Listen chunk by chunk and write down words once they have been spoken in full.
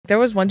there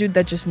was one dude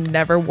that just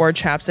never wore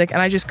chapstick,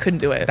 and I just couldn't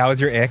do it. That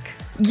was your ick?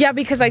 Yeah,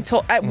 because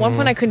at one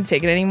point I couldn't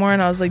take it anymore,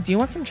 and I was like, do you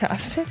want some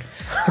chapstick?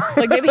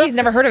 Like, maybe he's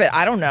never heard of it.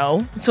 I don't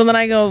know. So then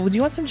I go, do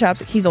you want some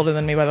chapstick? He's older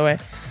than me, by the way.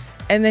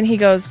 And then he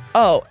goes,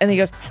 oh, and he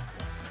goes,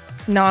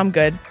 no, I'm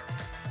good.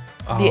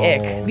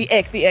 The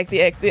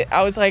ick.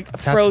 I was like,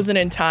 frozen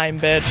in time,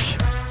 bitch.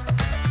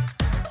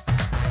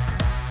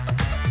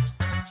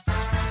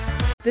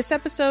 This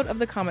episode of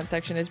The Comment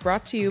Section is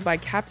brought to you by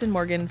Captain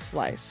Morgan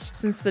Sliced.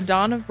 Since the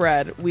dawn of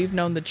bread, we've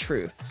known the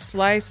truth.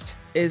 Sliced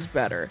is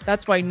better.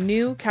 That's why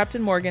new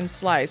Captain Morgan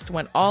Sliced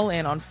went all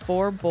in on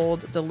 4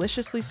 bold,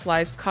 deliciously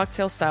sliced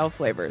cocktail-style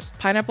flavors.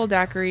 Pineapple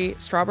daiquiri,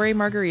 strawberry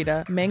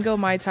margarita, mango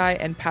mai tai,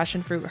 and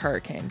passion fruit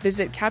hurricane.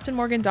 Visit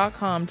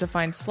CaptainMorgan.com to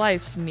find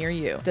Sliced near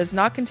you. Does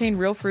not contain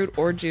real fruit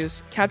or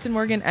juice. Captain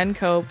Morgan &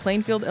 Co.,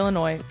 Plainfield,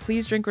 Illinois.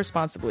 Please drink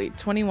responsibly.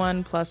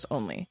 21 plus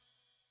only.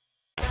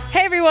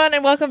 Hey everyone,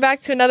 and welcome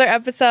back to another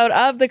episode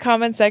of The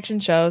Comment Section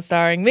Show,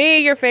 starring me,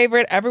 your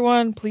favorite.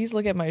 Everyone, please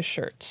look at my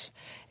shirt.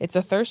 It's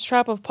a thirst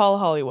trap of Paul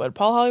Hollywood.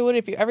 Paul Hollywood,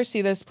 if you ever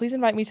see this, please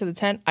invite me to the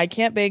tent. I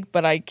can't bake,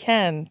 but I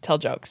can tell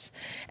jokes.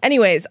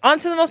 Anyways, on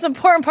to the most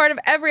important part of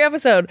every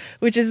episode,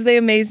 which is the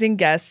amazing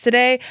guests.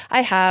 Today,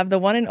 I have the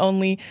one and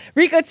only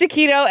Rico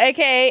Taquito,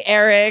 aka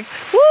Eric.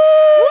 Woo!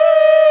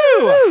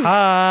 Woo!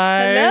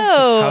 Hi.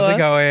 Hello. How's it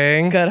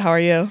going? Good, how are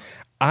you?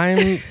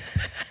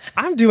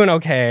 I'm doing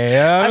okay.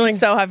 I'm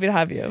so happy to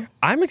have you.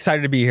 I'm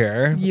excited to be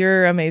here.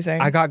 You're amazing.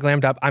 I got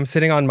glammed up. I'm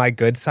sitting on my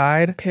good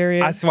side.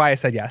 Period. That's why I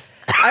said yes.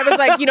 I was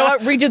like, you know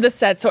what? Redo the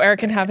set so Eric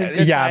can have his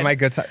good side. Yeah, my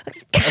good side.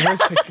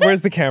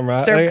 Where's the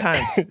camera? Serve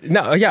cunt.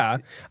 No, yeah.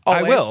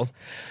 Always. I will.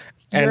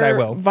 And I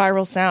will.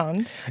 Viral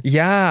sound.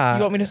 Yeah.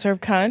 You want me to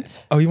serve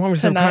cunt? Oh, you want me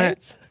to serve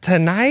cunt?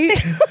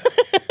 Tonight?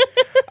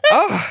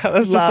 Oh,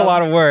 that's just a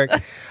lot of work.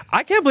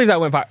 I can't believe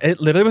that went viral. It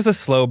literally was a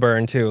slow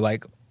burn too.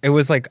 Like, it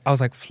was like, I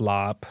was like,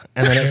 flop.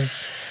 And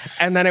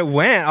then it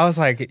went. I was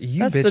like,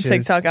 you That's bitches. the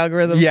TikTok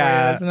algorithm for you,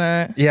 isn't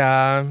it?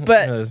 Yeah.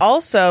 But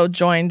also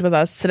joined with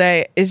us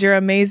today is your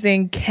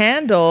amazing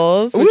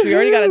candles, which we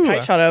already got a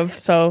tight shot of.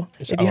 So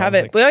if you have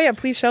it,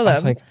 please show them. I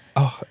was like,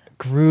 oh,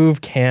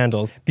 Groove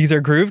Candles. These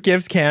are Groove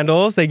Gives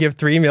candles. They give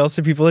 3 meals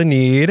to people in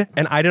need.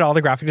 And I did all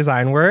the graphic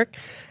design work.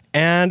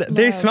 And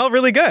they smell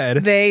really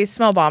good. They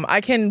smell bomb.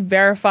 I can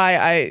verify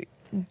I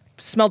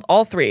smelled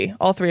all three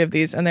of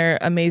these, and they're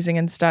amazing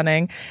and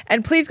stunning.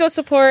 And please go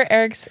support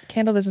Eric's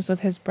candle business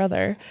with his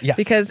brother. Yes.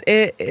 Because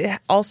it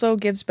also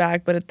gives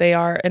back, but they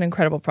are an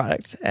incredible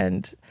product,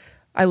 and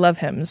I love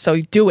him.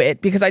 So do it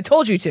because I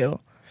told you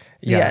to.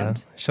 Yeah,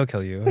 she'll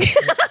kill you.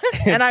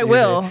 and I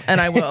will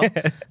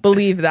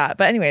believe that.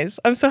 But anyways,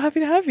 I'm so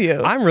happy to have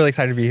you. I'm really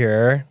excited to be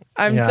here.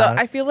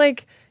 I feel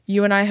like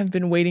you and I have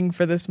been waiting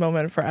for this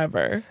moment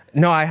forever.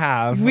 No, I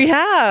have. We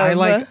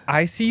have.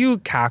 I see you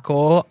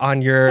cackle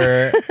on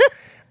your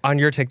on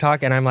your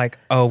TikTok, and I'm like,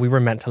 oh, we were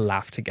meant to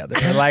laugh together.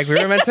 Like we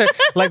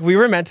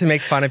were meant to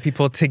make fun of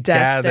people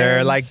together.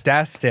 Destined. Like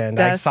destined.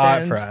 I saw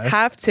it for us.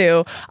 Have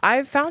to.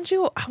 I found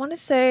you, I want to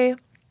say,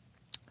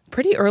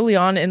 pretty early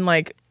on in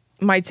like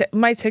my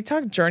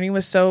TikTok journey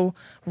was so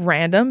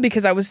random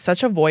because I was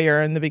such a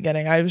voyeur in the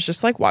beginning. I was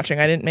just like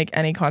watching. I didn't make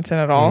any content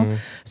at all.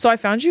 So I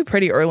found you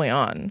pretty early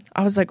on.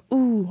 I was like,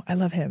 ooh, I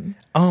love him.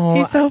 Oh,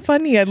 he's so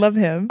funny. I love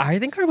him. I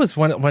think I was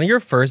one of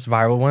your first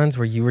viral ones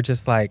where you were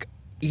just like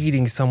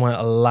eating someone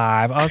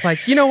alive. I was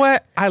like, you know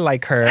what? I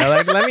like her.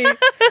 Like,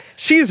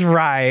 she's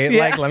right. Yeah.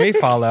 Like, let me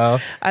follow.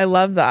 I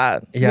love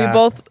that. Yeah. We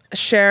both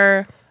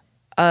share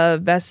a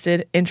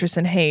vested interest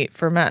in hate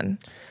for men.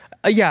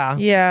 Yeah.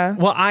 Yeah.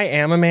 Well, I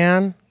am a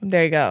man.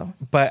 There you go.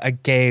 But a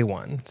gay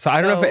one. So I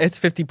don't know if it's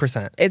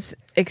 50%. It's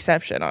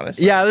exception,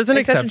 honestly. Yeah, there's an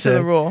exception to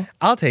the rule.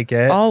 I'll take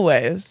it.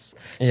 Always.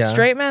 Yeah.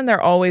 Straight men, they're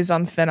always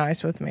on thin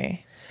ice with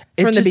me.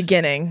 From the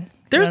beginning.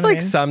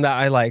 There's some that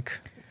I like,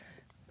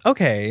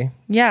 okay.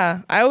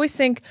 Yeah. I always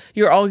think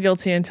you're all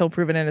guilty until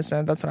proven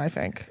innocent. That's what I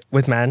think.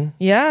 With men?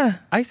 Yeah.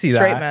 I see that.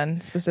 Straight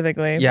men,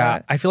 specifically. Yeah.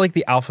 But I feel like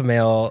the alpha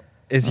male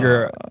is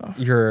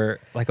your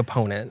like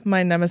opponent.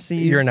 My nemesis.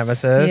 Your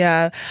nemesis.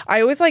 Yeah.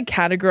 I always like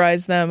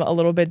categorize them a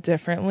little bit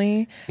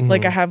differently.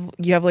 Like you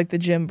have like the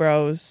gym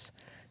bros,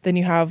 then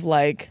you have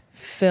like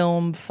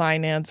film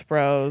finance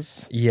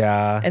bros.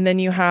 Yeah. And then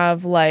you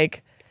have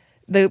like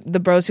the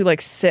bros who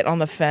like sit on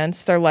the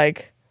fence. They're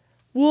like,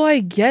 well, I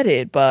get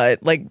it,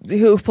 but like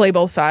who play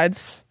both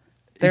sides.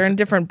 They're in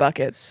different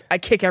buckets. I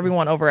kick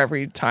everyone over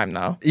every time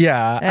though.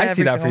 Yeah. I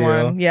see that for you.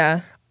 One.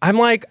 Yeah. I'm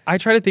like, I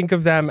try to think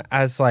of them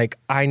as like,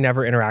 I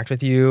never interact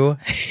with you.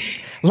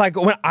 Like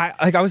when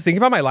I was thinking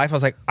about my life, I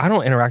was like, I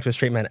don't interact with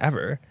straight men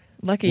ever.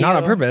 Lucky Not you.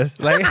 on purpose.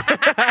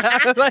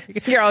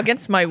 Like, you're all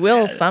against my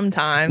will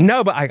sometimes.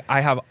 No, but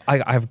I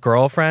have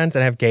girlfriends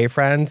and I have gay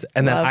friends,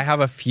 and then I have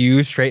a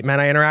few straight men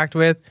I interact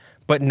with,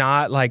 but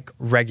not like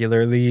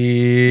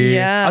regularly.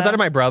 Yeah. Outside of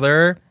my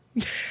brother.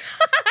 He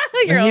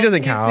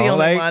doesn't count. The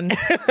only one.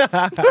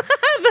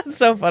 That's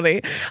so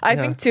funny. I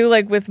think too,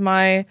 like with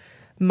my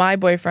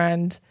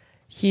boyfriend,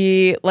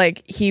 we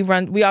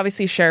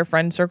obviously share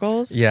friend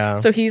circles. Yeah.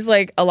 So he's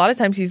like, a lot of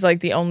times he's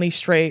like the only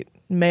straight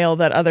male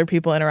that other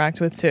people interact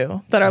with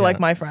too, that are like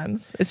my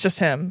friends. It's just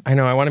him. I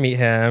know. I want to meet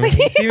him.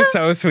 He seems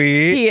so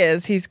sweet. He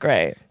is. He's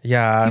great.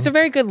 Yeah. He's a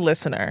very good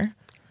listener.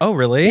 Oh,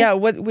 really? Yeah.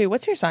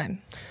 What's your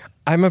sign?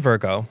 I'm a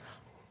Virgo.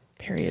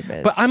 Period,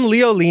 bitch. But I'm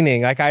Leo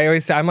leaning. Like I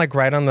always say, I'm like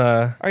right on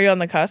the... Are you on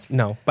the cusp?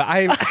 No, but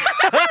I...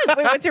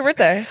 Wait, what's your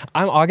birthday?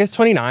 I'm August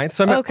 29th,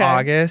 so I'm Okay.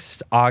 an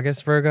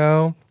August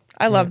Virgo.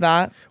 I love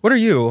that. What are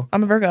you?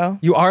 I'm a Virgo.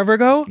 You are a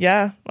Virgo?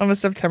 Yeah, I'm a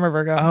September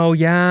Virgo. Oh,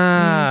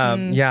 yeah.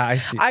 Yeah, I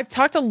see. I've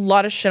talked a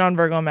lot of shit on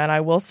Virgo men,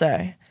 I will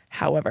say.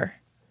 However,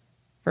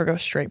 Virgo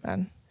straight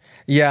men.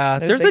 Yeah,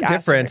 there's a big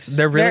difference. asterisks.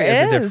 There really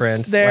is a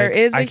difference. There Like,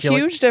 is I a feel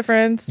like huge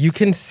difference. You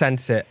can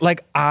sense it.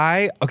 Like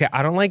I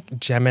don't like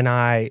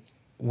Gemini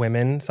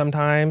women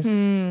sometimes.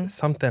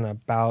 Something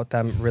about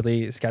them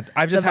really sketch.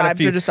 I've just The had a vibes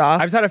few. are just off.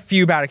 I've just had a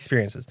few bad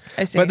experiences.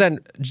 I see. But then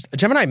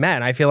Gemini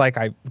men, I feel like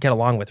I get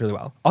along with really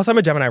well. Also, I'm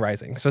a Gemini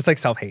rising, so it's like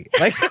self-hate.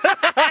 Like,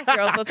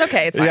 Girls, so it's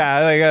okay. It's fine.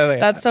 yeah, like,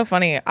 That's so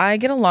funny. I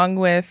get along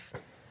with,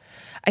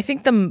 I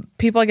think the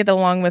people I get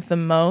along with the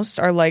most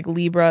are like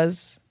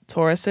Libras,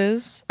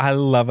 Tauruses. I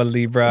love a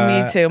Libra.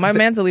 Me too. My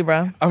man's a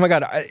Libra. Oh my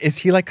god, is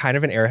he like kind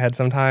of an airhead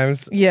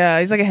sometimes? Yeah,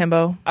 he's like a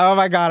himbo. Oh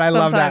my god, I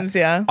love that. Sometimes,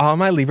 yeah. All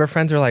my Libra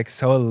friends are like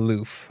so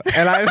aloof,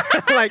 and I'm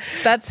like,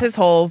 That's his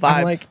whole vibe.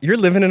 I'm like, you're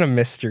living in a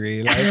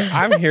mystery. Like,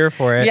 I'm here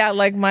for it. Yeah,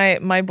 like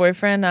my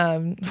boyfriend,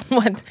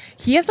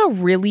 he has a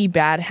really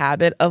bad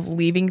habit of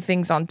leaving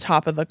things on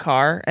top of the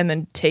car and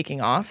then taking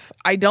off.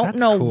 I don't That's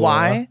know cool.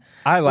 why.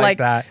 I like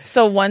that.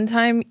 So one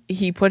time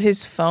he put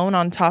his phone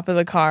on top of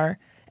the car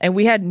and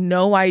we had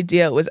no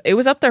idea it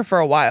was up there for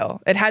a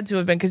while. It had to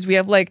have been because we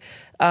have like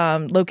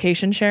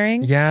location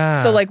sharing.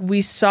 Yeah. So like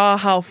we saw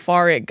how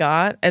far it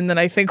got, and then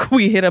I think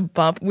we hit a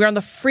bump. We were on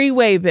the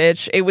freeway,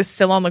 bitch. It was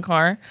still on the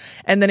car,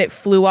 and then it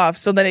flew off.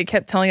 So then it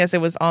kept telling us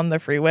it was on the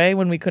freeway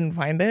when we couldn't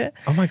find it.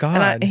 Oh my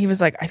god. And he was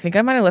like, I think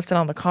I might have left it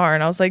on the car,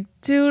 and I was like,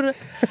 dude.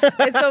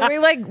 And so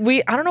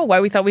we I don't know why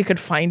we thought we could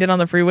find it on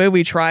the freeway.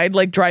 We tried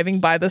like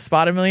driving by the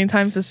spot a million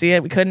times to see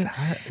it. We couldn't.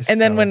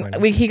 And then so when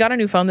funny. he got a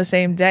new phone the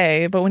same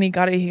day, but when he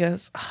got it, he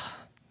goes, "Oh,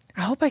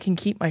 I hope I can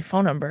keep my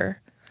phone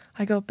number."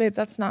 I go, babe,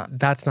 that's not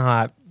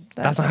how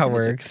it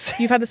works.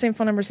 You've had the same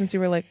phone number since you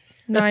were like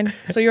 9,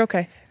 so you're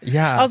okay.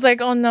 Yeah. I was like,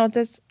 oh no,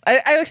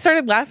 I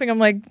started laughing. I'm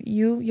like,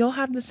 you'll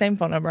have the same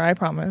phone number, I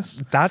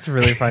promise. That's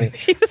really funny.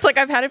 He was like,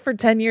 I've had it for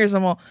 10 years.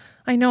 I'm all,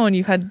 I know, and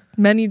you've had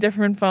many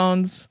different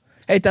phones.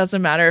 It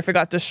doesn't matter if it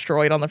got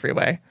destroyed on the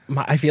freeway.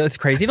 I feel it's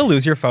crazy to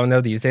lose your phone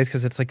though these days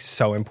because it's like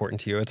so important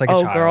to you. It's like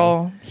a child.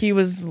 Girl, he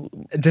was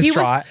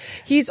Distraught.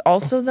 He's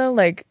also though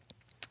like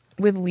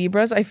with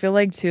Libras, I feel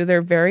like too,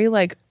 they're very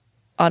like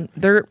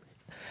they're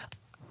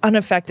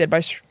unaffected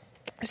by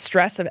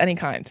stress of any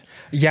kind.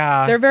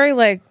 Yeah. They're very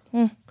like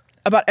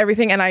about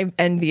everything, and I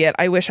envy it.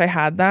 I wish I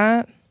had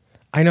that.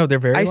 I know they're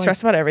very. I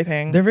stress about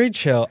everything. They're very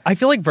chill. I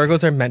feel like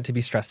Virgos are meant to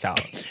be stressed out.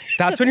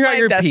 That's when you're at my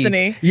your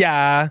destiny. peak.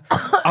 Yeah.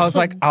 I was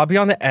like, I'll be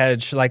on the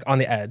edge,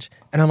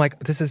 and I'm like,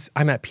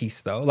 I'm at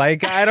peace though.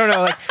 Like, I don't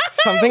know, like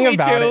something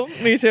about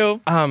it. Me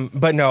too.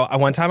 But no,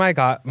 one time I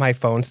got my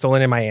phone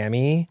stolen in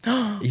Miami.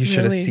 You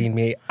should have Really? seen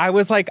me. I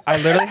was like, I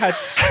literally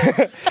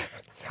had.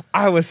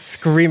 I was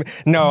screaming.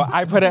 No,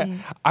 I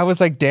was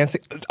like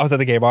dancing. I was at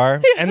the gay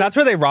bar, and that's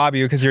where they rob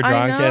you because you're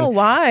drunk. I know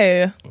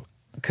why.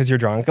 Because you're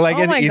drunk. Like,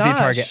 Oh it's my an easy gosh.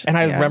 target. And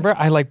I remember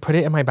I like put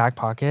it in my back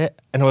pocket,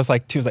 and it was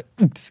like,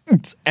 oops,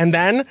 oops. And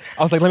then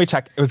I was like, let me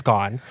check. It was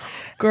gone.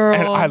 Girl.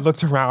 And I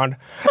looked around.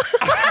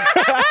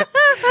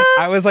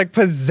 I was like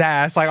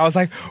possessed. Like, I was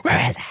like,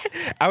 where is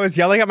it? I was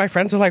yelling at my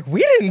friends who were like,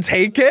 we didn't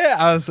take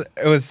it.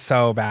 It was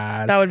so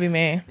bad. That would be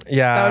me.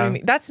 Yeah. That would be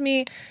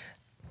me.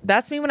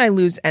 That's me when I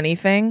lose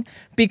anything,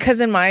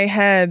 because in my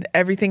head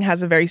everything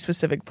has a very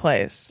specific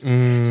place.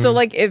 So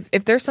like if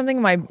there's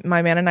something my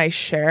man and I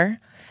share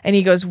and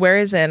he goes, where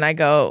is it? And I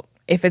go,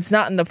 if it's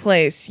not in the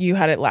place, you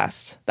had it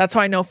last. That's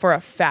how I know for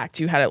a fact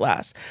you had it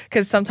last.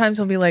 Because sometimes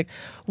he'll be like,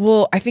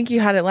 well, I think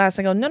you had it last.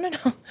 I go, no.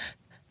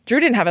 Drew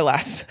didn't have it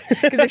last.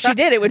 Because if she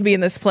did, it would be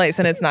in this place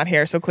and it's not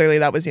here. So clearly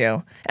that was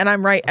you. And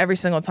I'm right every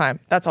single time.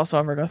 That's also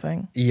a Virgo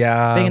thing.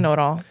 Yeah. Being a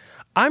know-it-all.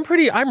 I'm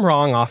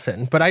wrong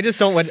often, but I just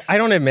don't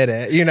admit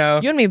it, you know?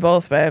 You and me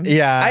both, babe.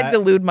 Yeah. I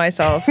delude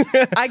myself.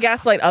 I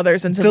gaslight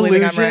others into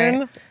believing I'm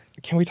right.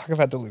 Can we talk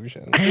about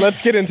delusion?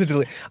 Let's get into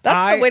delusion.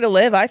 That's the way to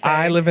live, I think.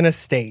 I live in a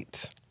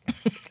state.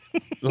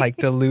 Like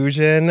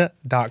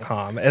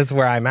delusion.com is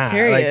where I'm at.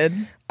 Period.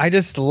 Like, I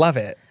just love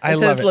it. I It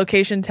love says it.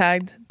 location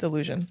tagged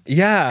delusion.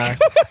 Yeah.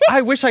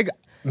 I wish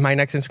my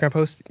next Instagram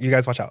post, you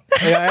guys watch out.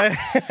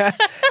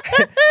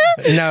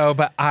 No,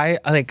 but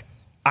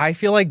I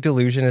feel like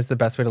delusion is the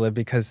best way to live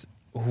because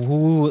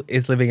who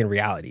is living in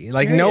reality?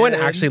 Like, no one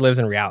Period. actually lives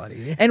in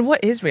reality. And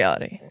what is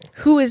reality?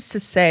 Who is to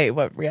say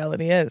what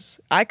reality is?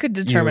 I could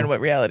determine You.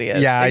 what reality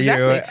is. Yeah,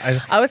 exactly. you.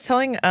 I was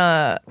talking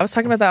about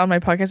that on my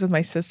podcast with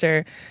my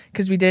sister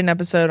because we did an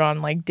episode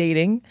on like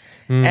dating,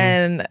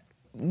 and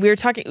we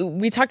talked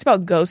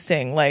about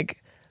ghosting,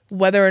 like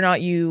whether or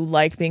not you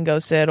like being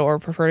ghosted or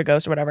prefer to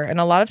ghost or whatever.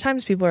 And a lot of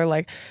times people are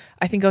like,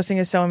 I think ghosting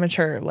is so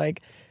immature.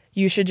 Like,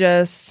 you should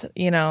just,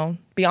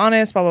 be be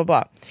honest, blah, blah,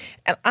 blah.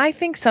 And I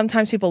think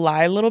sometimes people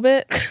lie a little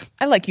bit.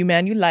 I like you,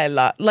 man. You lie a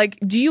lot. Like,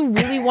 do you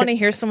really want to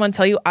hear someone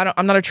tell you,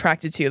 I'm not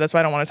attracted to you. That's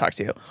why I don't want to talk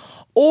to you.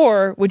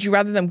 Or would you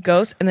rather them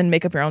ghost and then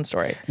make up your own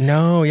story?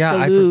 No,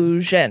 yeah.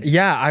 Delusion.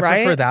 I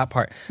prefer that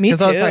part. Me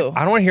too. I was like,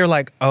 I don't want to hear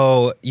like,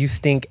 oh, you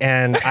stink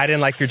and I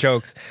didn't like your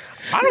jokes.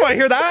 I don't want to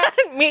hear that.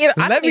 Me either.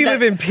 Let me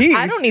live in peace.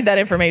 I don't need that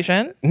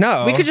information.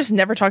 No. We could just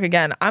never talk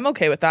again. I'm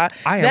okay with that.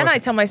 I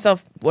tell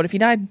myself, what if he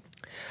died?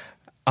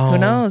 Oh. Who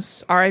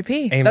knows?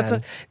 R.I.P. Amen. That's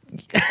what.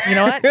 You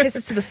know what?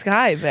 Kisses to the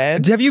sky,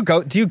 babe. Do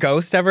you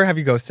ghost ever? Have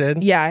you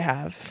ghosted? Yeah, I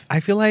have. I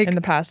feel like in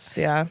the past,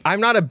 yeah. I'm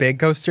not a big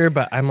ghoster,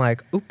 but I'm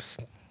like, oops.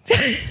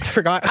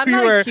 Forgot. I'm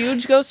not a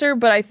huge ghoster,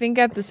 but I think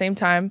at the same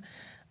time,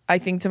 I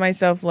think to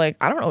myself, like,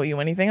 I don't owe you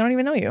anything. I don't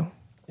even know you.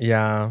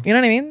 Yeah. You know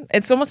what I mean?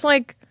 It's almost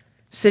like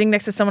sitting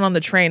next to someone on the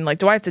train. Like,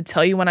 do I have to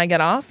tell you when I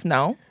get off?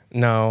 No.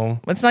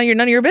 It's none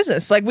of your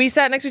business. Like, we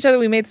sat next to each other,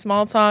 we made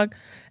small talk,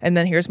 and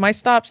then here's my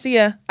stop. See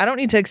ya. I don't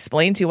need to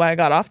explain to you why I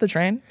got off the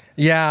train.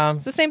 Yeah.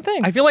 It's the same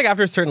thing. I feel like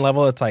after a certain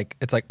level, it's like,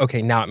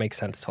 okay, now it makes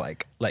sense to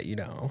like let you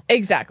know.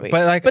 Exactly.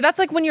 But that's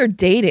like when you're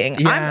dating.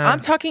 Yeah. I'm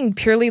talking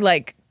purely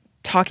like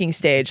talking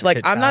stage.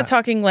 Like, I'm not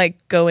talking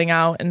like going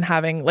out and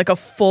having like a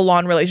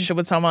full-on relationship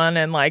with someone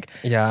and like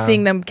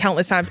seeing them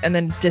countless times and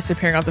then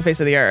disappearing off the face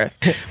of the earth.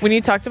 When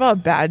you talked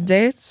about bad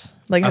dates,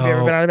 like, have you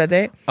ever been on a bad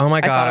date? Oh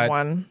my God. I thought of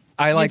one.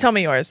 You tell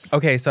me yours.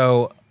 Okay,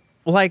 so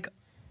like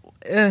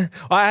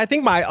I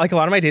think a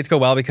lot of my dates go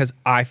well because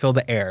I fill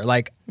the air.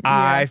 Like,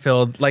 I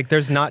feel like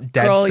there's not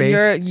dead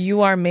space.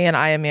 You are me and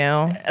I am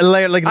you.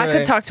 Like I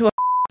could talk to a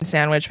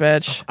sandwich,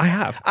 bitch. I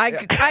have.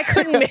 I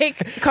couldn't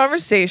make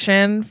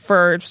conversation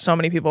for so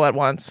many people at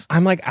once.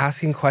 I'm like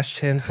asking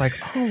questions like,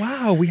 oh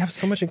wow, we have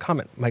so much in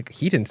common. Like,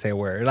 he didn't say a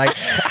word. Like,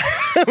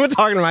 I'm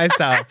talking to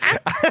myself.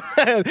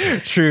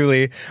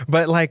 Truly.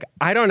 But like,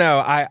 I don't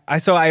know. I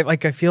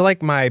feel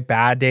like my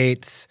bad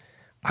dates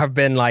have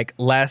been like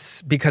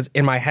less because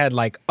in my head,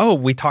 like, oh,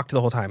 we talked the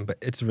whole time, but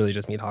it's really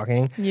just me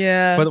talking.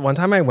 Yeah. But one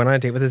time I went on a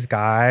date with this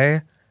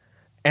guy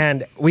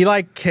and we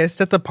like kissed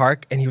at the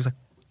park and he was like,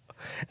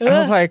 and I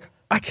was like,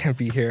 I can't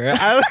be here.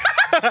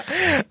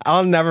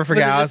 I'll never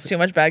forget. Was it just too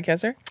much bad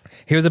kisser?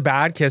 He was a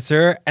bad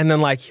kisser. And then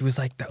like, he was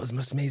like, that was the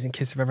most amazing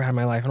kiss I've ever had in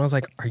my life. And I was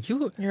like,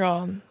 You're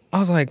all... I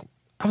was like,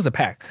 I was a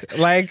peck.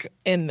 Like,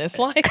 in this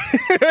life?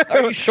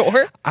 Are you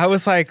sure? I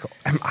was like,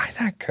 am I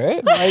that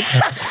good?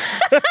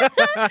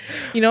 Like,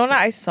 you know what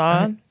I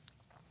saw?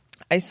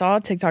 I saw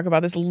a TikTok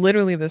about this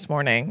literally this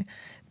morning,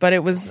 but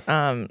it was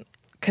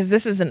because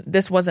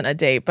this wasn't a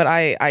date, but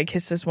I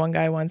kissed this one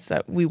guy once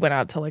that we went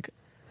out to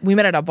we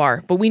met at a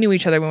bar, but we knew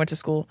each other. We went to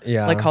school,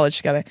 like college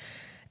together,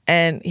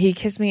 and he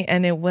kissed me,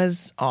 and it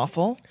was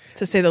awful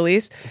to say the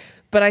least.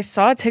 But I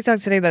saw a TikTok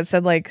today that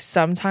said like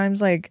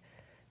sometimes like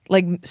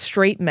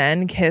straight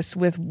men kiss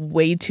with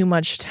way too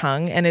much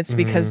tongue, and it's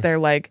because they're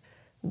like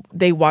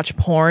they watch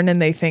porn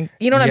and they think,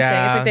 you know what I'm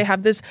saying? It's like they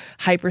have this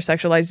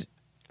hypersexualized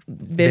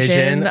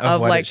vision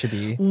of like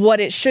what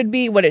it should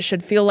be, what it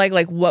should feel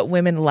like what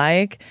women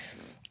like.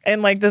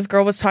 And like this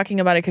girl was talking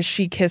about it because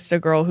she kissed a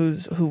girl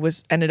who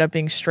ended up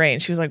being straight.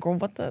 And she was like, girl,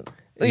 what the...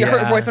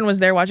 Her boyfriend was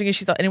there watching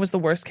it. And it was the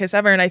worst kiss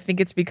ever. And I think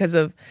it's because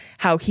of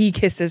how he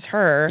kisses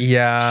her.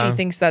 Yeah. She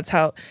thinks that's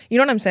how, you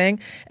know what I'm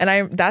saying?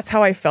 And that's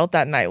how I felt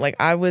that night. Like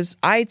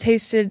I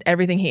tasted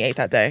everything he ate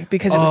that day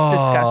because it was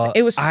disgusting.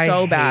 It was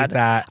so bad.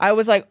 That. I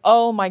was like,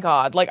 oh my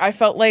God. Like I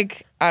felt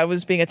like I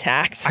was being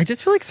attacked. I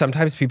just feel like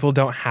sometimes people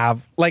don't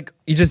have, like,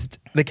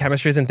 the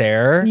chemistry isn't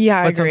there.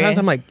 Yeah, but sometimes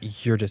I'm like,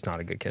 you're just not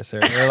a good kisser.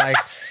 You're like...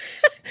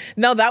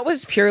 No, that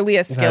was purely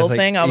a skill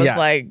thing. I was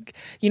like,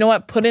 you know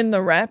what? Put in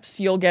the reps.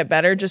 You'll get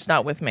better, just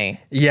not with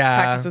me.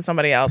 Yeah. Practice with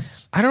somebody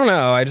else. I don't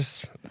know. I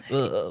just...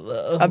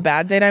 A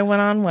bad date I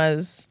went on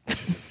was...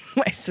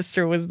 my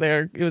sister was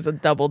there. It was a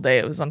double date.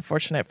 It was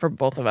unfortunate for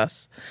both of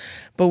us.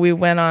 But we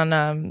went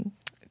on...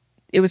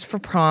 it was for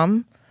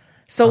prom.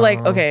 So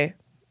okay...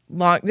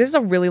 This is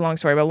a really long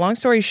story, but long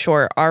story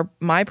short,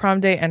 my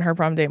prom date and her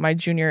prom date, my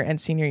junior and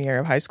senior year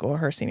of high school,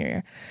 her senior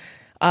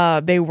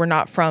year, they were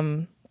not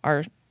from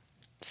our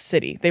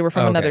city. They were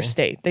from another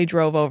state. They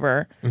drove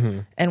over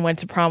and went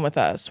to prom with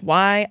us.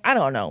 Why? I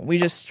don't know.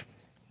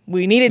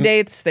 We needed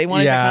dates. They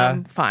wanted to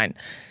come. Fine.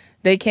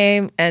 They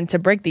came, and to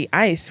break the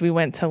ice, we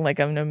went to like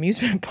an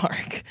amusement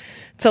park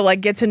to like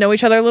get to know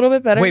each other a little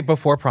bit better. Wait,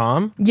 before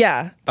prom?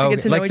 Yeah. To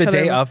get to know each other. Like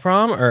the day of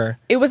prom, or?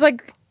 It was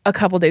like a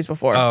couple days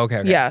before. Oh,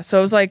 okay. Yeah. So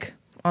it was like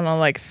on a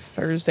like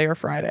Thursday or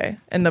Friday,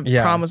 and the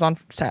prom was on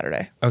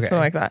Saturday. Okay. Something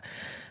like that.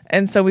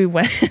 And so we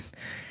went,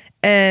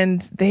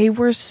 and they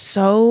were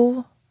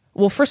so...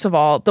 Well, first of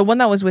all, the one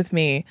that was with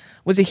me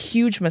was a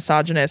huge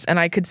misogynist, and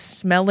I could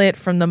smell it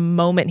from the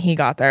moment he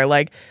got there.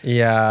 Like, he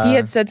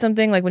had said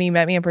something like when he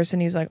met me in person,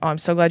 he's like, "Oh, I'm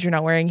so glad you're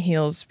not wearing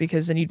heels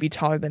because then you'd be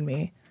taller than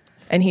me."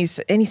 And he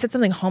said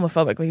something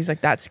homophobic. Like, he's like,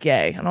 "That's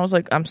gay," and I was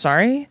like, "I'm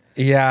sorry."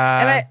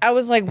 Yeah. And I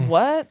was like,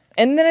 "What?"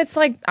 And then it's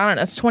like, I don't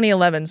know. It's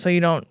 2011, so you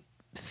don't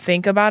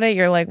think about it.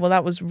 You're like, "Well,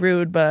 that was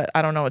rude, but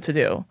I don't know what to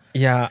do."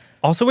 Yeah.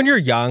 Also, when you're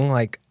young,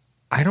 like,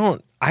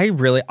 I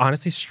really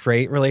honestly,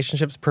 straight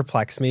relationships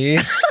perplex me.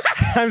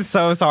 I'm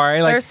so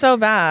sorry. Like, they're so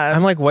bad.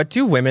 I'm like, what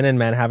do women and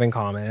men have in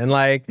common?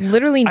 Like,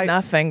 literally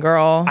nothing,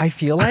 girl. I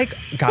feel like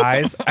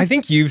guys, I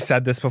think you've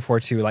said this before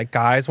too. Like,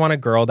 guys want a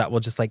girl that will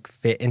just like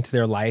fit into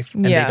their life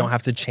and they don't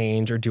have to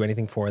change or do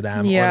anything for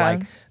them. Or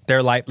like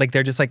their life, like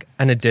they're just like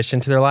an addition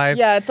to their life.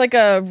 Yeah, it's like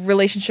a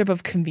relationship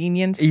of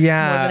convenience more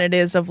than it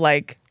is of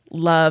like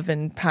love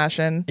and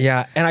passion.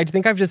 Yeah, and I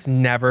think I've just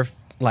never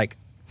like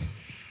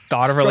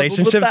thought of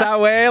relationships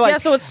that way. Like, yeah,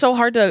 so it's so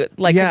hard to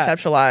like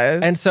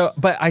conceptualize. And so,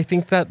 but I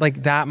think that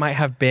like that might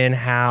have been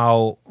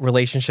how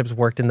relationships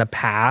worked in the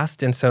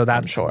past, and so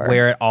that's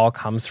where it all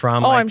comes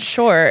from. Oh, like, I'm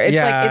sure. It's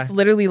like it's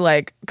literally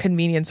like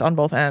convenience on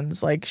both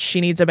ends. Like she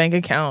needs a bank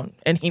account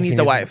and he needs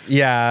a wife.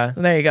 Yeah.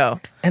 There you go.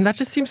 And that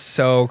just seems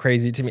so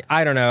crazy to me.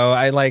 I don't know.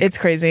 It's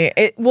crazy.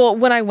 Well,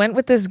 when I went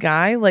with this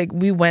guy, like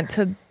we went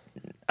to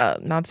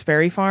Knott's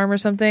Berry Farm or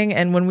something,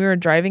 and when we were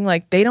driving,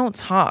 like they don't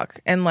talk,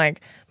 and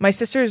like my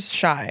sister's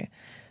shy,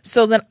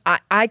 so then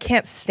I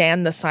can't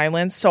stand the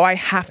silence, so I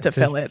have to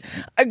fill it.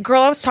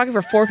 Girl, I was talking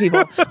for 4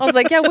 people. I was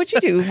like, yeah, what'd you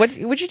do?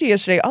 What'd you do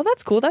yesterday? Oh,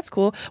 that's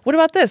cool. What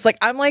about this? Like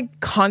I'm like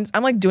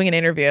doing an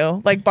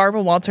interview, like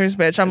Barbara Walters,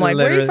 bitch. I'm like,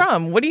 where are you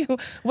from?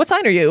 What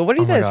sign are you? What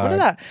are you this? What are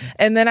that?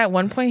 And then at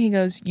one point he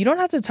goes, you don't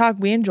have to talk,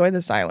 we enjoy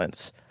the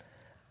silence.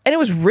 And it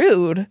was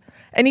rude.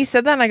 And he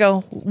said that, and I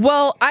go,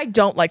 well, I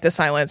don't like the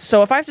silence.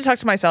 So if I have to talk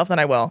to myself, then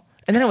I will.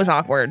 And then it was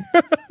awkward.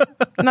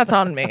 And that's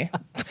on me.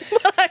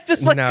 I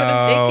just couldn't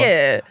take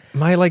it.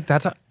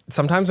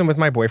 Sometimes I'm with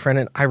my boyfriend,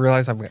 and I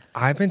realize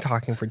I've been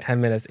talking for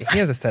 10 minutes. He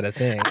hasn't said a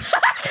thing.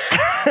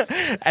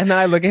 And then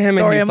I look at him,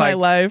 and he's like,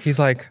 life. He's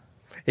like,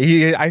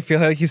 I feel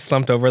like he's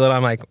slumped over a little.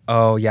 I'm like,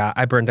 oh yeah,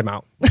 I burned him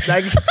out.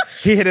 Like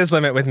he hit his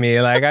limit with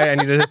me. Like I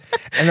needed.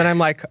 And then I'm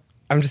like,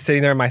 I'm just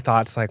sitting there in my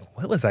thoughts like,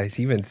 what was I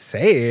even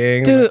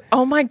saying? Dude,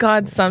 oh my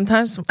God.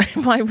 Sometimes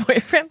my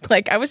boyfriend,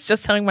 like I was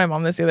just telling my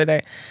mom this the other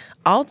day,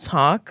 I'll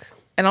talk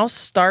and I'll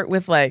start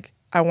with like,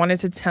 I wanted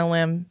to tell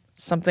him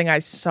something I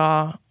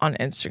saw on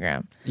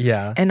Instagram.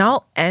 Yeah. And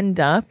I'll end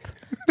up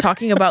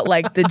talking about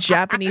like the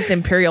Japanese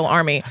Imperial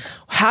Army.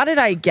 How did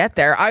I get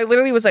there? I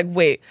literally was like,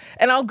 wait.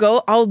 And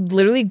I'll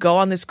literally go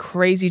on this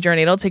crazy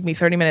journey. It'll take me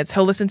 30 minutes.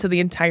 He'll listen to the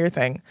entire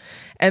thing.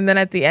 And then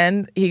at the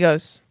end, he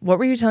goes, what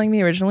were you telling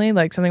me originally?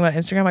 Like something about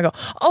Instagram? I go,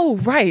 oh,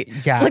 right.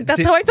 Yeah. Like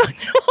that's how I talk to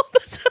him all the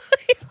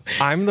time.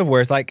 I'm the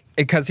worst. Like,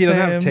 because he doesn't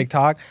have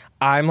TikTok,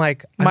 Mine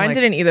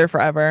didn't either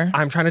forever.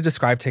 I'm trying to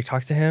describe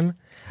TikToks to him.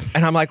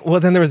 And I'm like,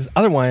 well, then there was this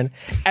other one.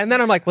 And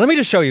then I'm like, well, let me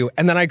just show you.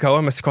 And then I go,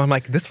 I'm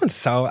like, this one's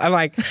so, I'm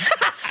like,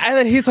 and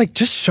then he's like,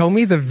 just show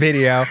me the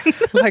video. I'm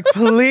like,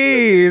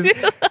 please.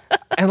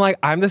 And like,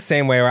 I'm the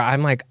same way where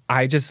I'm like,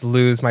 I just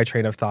lose my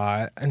train of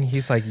thought. And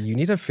he's like, you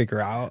need to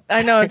figure out.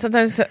 I know. And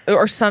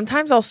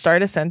sometimes I'll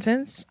start a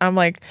sentence. I'm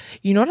like,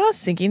 you know what I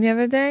was thinking the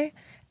other day?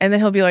 And then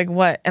he'll be like,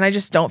 what? And I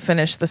just don't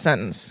finish the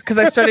sentence because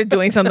I started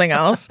doing something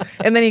else.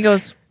 And then he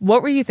goes,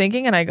 what were you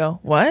thinking? And I go,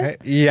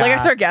 what? Yeah. Like I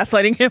start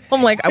gaslighting him.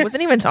 I'm like, I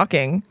wasn't even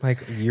talking.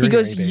 Like he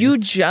goes, you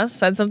just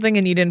said something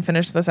and you didn't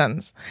finish the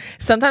sentence.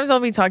 Sometimes I'll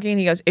be talking and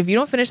he goes, if you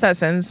don't finish that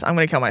sentence, I'm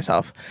going to kill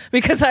myself.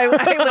 Because I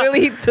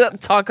literally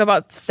talk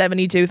about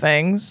 72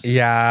 things.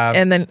 Yeah.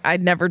 And then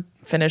I'd never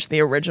finish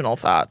the original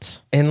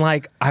thought. And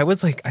like, I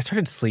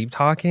started sleep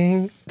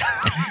talking.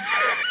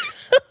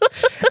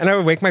 And I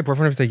would wake my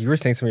boyfriend up and say, you were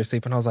saying something in your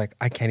sleep. And I was like,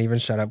 I can't even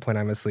shut up when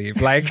I'm asleep.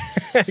 Like,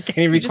 I can't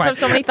even be You just have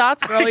so many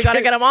thoughts, girl. You got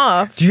to get them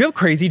off. Do you have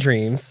crazy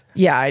dreams?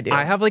 Yeah, I do.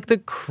 I have like the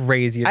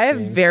craziest I have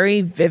dreams.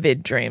 very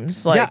vivid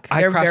dreams. Like,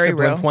 they're I crashed very a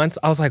blimp real. once.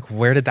 I was like,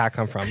 where did that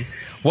come from?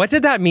 What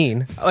did that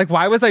mean? Like,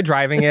 why was I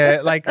driving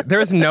it? Like, there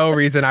was no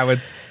reason I was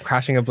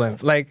crashing a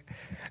blimp. Like,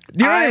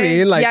 do you know what I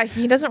mean? Like, yeah,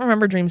 he doesn't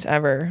remember dreams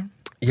ever.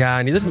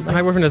 Yeah,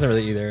 my boyfriend doesn't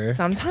really either.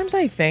 Sometimes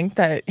I think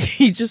that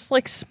he just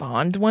like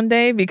spawned one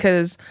day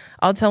because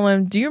I'll tell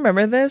him, do you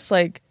remember this?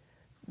 Like,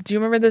 do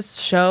you remember this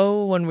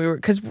show when we were,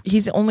 because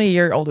he's only a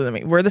year older than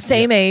me. We're the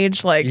same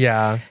age. Like,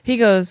 yeah. He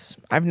goes,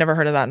 I've never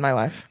heard of that in my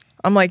life.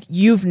 I'm like,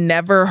 you've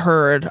never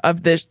heard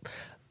of this.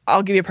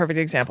 I'll give you a perfect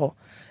example.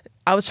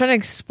 I was trying to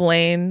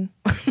explain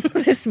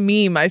this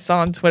meme I saw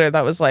on Twitter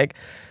that was like,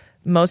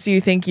 most of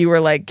you think you were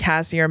like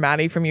Cassie or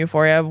Maddie from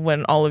Euphoria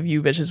when all of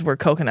you bitches were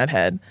Coconut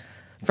Head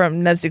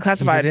from Ned's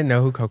Declassified. You didn't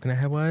know who Coconut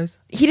Head was?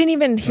 He didn't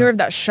even hear of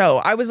that show.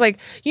 I was like,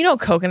 you know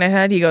Coconut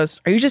Head? He goes,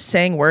 are you just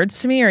saying words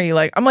to me? Or are you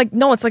like, I'm like,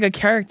 no, it's like a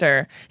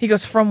character. He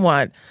goes, from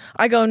what?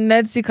 I go,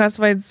 Ned's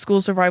Declassified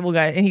School Survival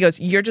Guide. And he goes,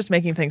 you're just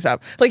making things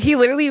up. Like, he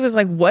literally was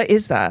like, what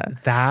is that?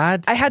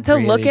 I had to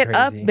really look it crazy.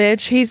 up,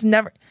 bitch.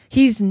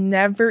 He's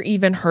never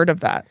even heard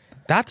of that.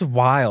 That's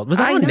wild. Was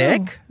that on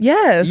Nick?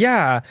 Yes.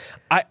 Yeah.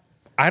 I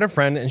had a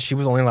friend and she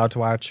was only allowed to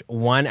watch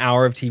 1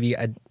 hour of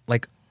TV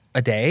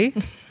a day.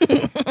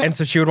 And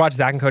so she would watch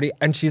Zach and Cody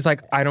and she's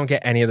like, I don't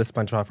get any of the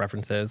SpongeBob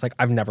references. Like,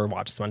 I've never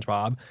watched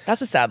SpongeBob.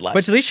 That's a sad life.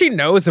 But at least she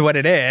knows what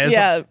it is.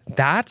 Yeah.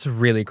 That's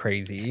really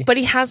crazy. But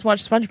he has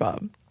watched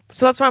SpongeBob.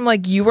 So that's why I'm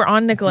like, you were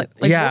on Nickelodeon.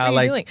 Like, yeah, what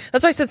were you doing?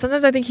 That's why I said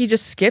sometimes I think he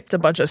just skipped a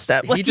bunch of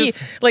steps.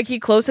 Like he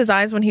closed his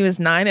eyes when he was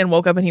 9 and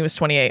woke up when he was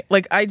 28.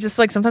 Like, I just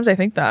like, sometimes I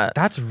think that.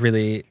 That's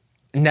really,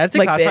 Ned's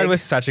Like Declassified big.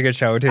 was such a good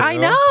show too. I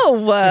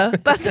know.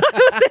 That's what I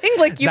was saying.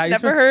 Like you've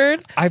never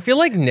heard. I feel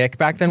like Nick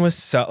back then was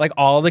so like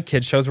all the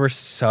kids shows were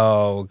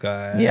so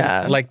good.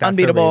 Yeah, like that's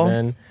unbeatable.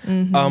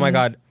 Mm-hmm. Oh my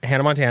God,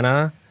 Hannah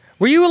Montana.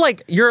 Were you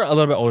like you're a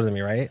little bit older than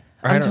me, right?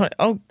 Or I'm 20.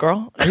 Oh,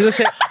 girl. Are you the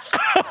same?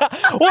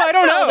 Well, I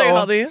don't know. How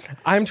old are you?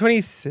 I'm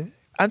 26.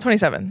 I'm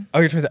 27. Oh,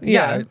 you're 27.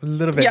 Yeah, a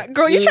little bit. Yeah,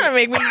 girl, you're trying to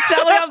make me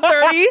sound like I'm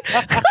 30.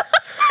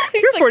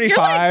 You're 45. You're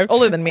like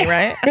older than me,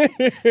 right? What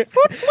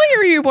year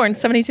were you born?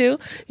 72?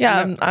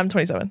 Yeah, I'm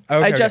 27.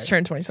 Okay, I just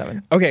turned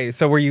 27. Okay,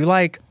 so were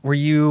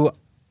you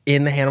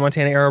in the Hannah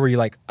Montana era? Or were you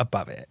like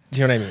above it? Do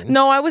you know what I mean?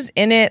 No, I was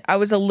in it. I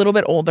was a little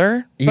bit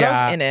older, but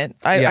I was in it.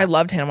 I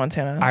loved Hannah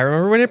Montana. I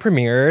remember when it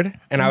premiered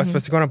and I was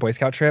supposed to go on a Boy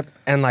Scout trip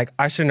and like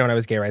I should have known I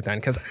was gay right then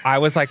because I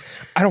was like,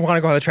 I don't want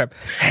to go on the trip.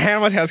 Hannah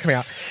Montana's coming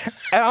out.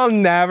 And I'll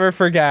never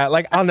forget.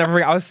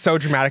 I was so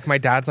dramatic. My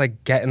dad's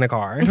like, get in the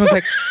car. And I was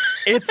like,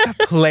 it's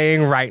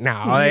playing right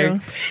now.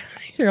 Like,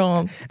 You're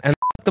all and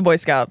the Boy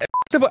Scouts.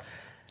 The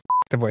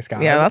Boy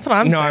Scout. Yeah, that's what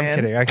I'm saying. No, I'm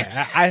kidding.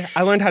 Okay.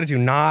 I learned how to do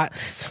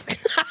knots.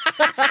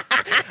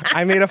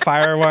 I made a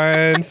fire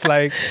once.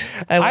 Like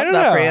I love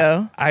that for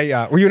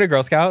you. Were you in a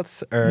Girl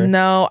Scouts or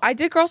No, I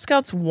did Girl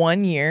Scouts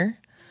 1 year.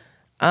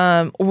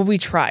 Well, we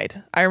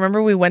tried. I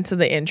remember we went to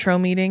the intro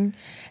meeting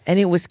and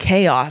it was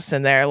chaos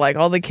in there. Like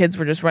all the kids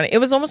were just running. It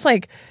was almost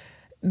like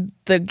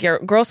the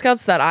Girl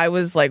Scouts that I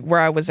was like where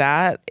I was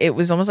at. It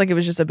was almost like it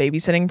was just a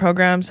babysitting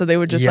program. So they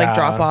would just like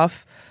drop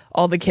off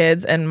all the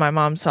kids and my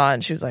mom saw it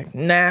and she was like,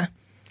 nah.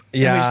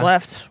 Yeah. And we just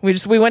left.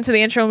 We went to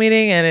the intro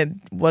meeting and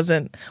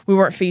we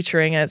weren't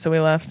featuring it. So we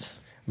left.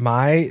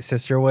 My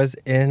sister was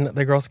in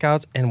the Girl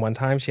Scouts, and one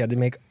time she had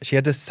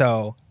to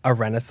sew a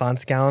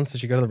Renaissance gown, so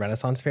she go to the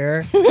Renaissance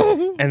fair,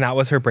 and that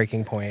was her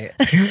breaking point.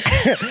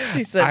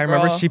 She said, I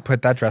remember she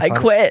put that dress on. I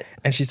quit.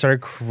 And she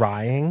started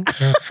crying.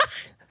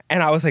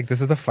 And I was like,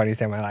 this is the funniest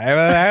day of my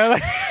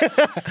life.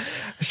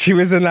 She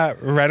was in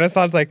that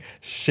Renaissance, like,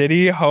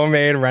 shitty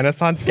homemade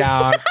Renaissance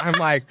gown. I'm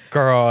like,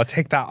 girl,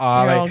 take that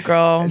off.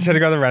 Girl. She had to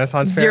go to the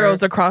Renaissance fair.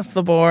 Zeros across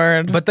the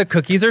board. But the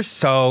cookies are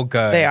so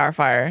good. They are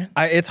fire.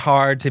 It's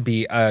hard to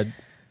be I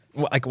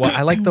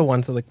like the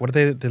ones that like, what are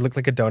they? They look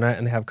like a donut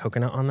and they have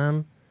coconut on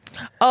them.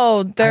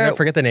 Oh, I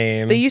forget the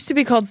name. They used to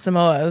be called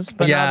Samoas,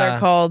 but now they're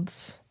called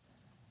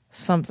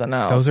something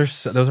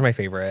else. Those are my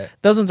favorite.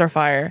 Those ones are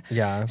fire.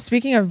 Yeah.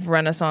 Speaking of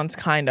Renaissance,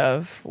 kind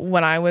of,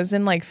 when I was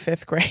in like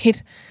 5th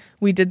grade,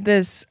 we did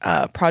this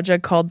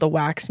project called the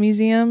Wax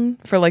Museum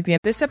for like the...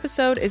 This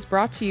episode is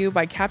brought to you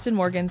by Captain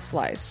Morgan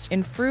Sliced.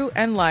 In fruit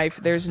and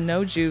life, there's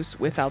no juice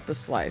without the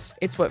slice.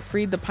 It's what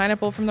freed the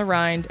pineapple from the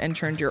rind and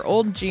turned your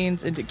old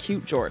jeans into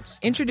cute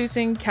jorts.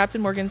 Introducing Captain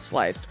Morgan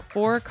Sliced,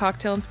 4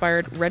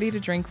 cocktail-inspired,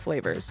 ready-to-drink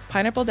flavors.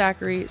 Pineapple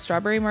daiquiri,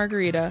 strawberry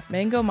margarita,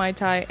 mango mai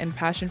tai, and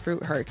passion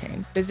fruit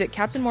hurricane. Visit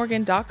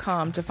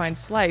CaptainMorgan.com to find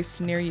Sliced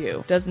near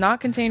you. Does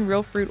not contain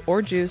real fruit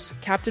or juice.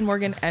 Captain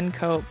Morgan &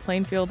 Co.,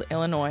 Plainfield,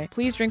 Illinois.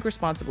 Please drink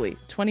responsibly.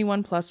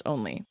 21 plus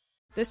only.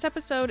 This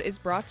episode is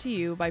brought to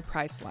you by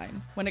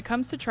Priceline. When it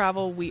comes to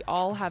travel, we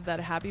all have that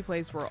happy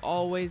place we're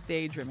always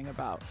daydreaming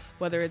about.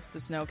 Whether it's the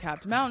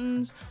snow-capped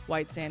mountains,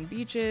 white sand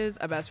beaches,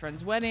 a best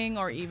friend's wedding,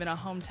 or even a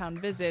hometown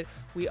visit,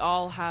 we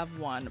all have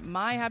one.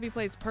 My happy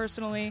place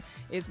personally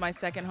is my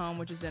second home,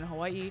 which is in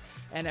Hawaii,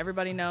 and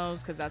everybody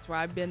knows because that's where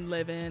I've been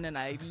living, and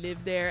I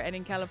live there and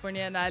in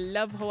California, and I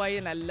love Hawaii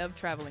and I love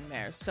traveling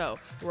there. So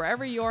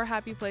wherever your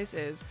happy place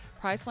is,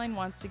 Priceline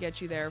wants to get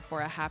you there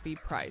for a happy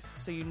price,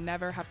 so you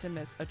never have to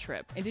miss a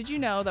trip. And did you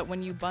know that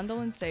when you bundle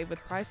and save with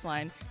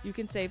Priceline, you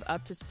can save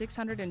up to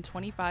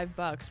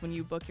 $625 when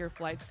you book your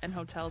flights and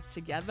hotels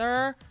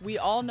together? We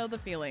all know the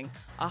feeling.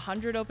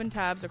 100 open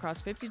tabs across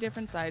 50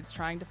 different sites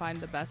trying to find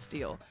the best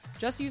deal.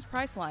 Just use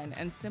Priceline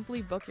and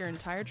simply book your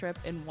entire trip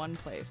in one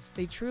place.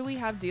 They truly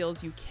have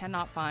deals you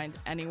cannot find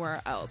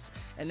anywhere else.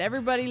 And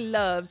everybody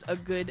loves a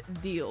good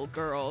deal,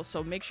 girl.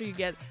 So make sure you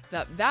get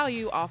that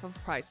value off of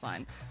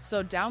Priceline.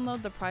 So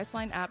download the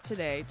Priceline app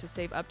today to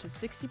save up to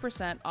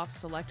 60% off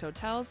select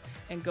hotels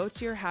and go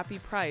to your happy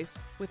price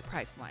with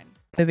Priceline.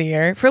 Of the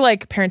year for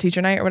like parent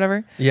teacher night or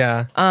whatever.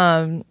 Yeah.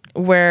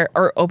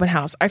 Or open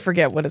house. I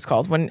forget what it's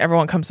called when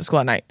everyone comes to school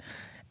at night.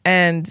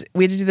 And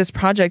we had to do this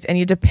project and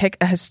you had to pick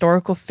a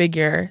historical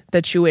figure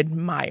that you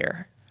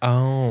admire.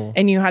 Oh.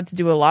 And you had to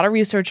do a lot of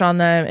research on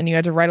them and you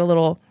had to write a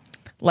little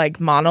like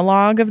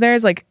monologue of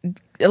theirs, like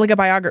a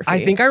biography.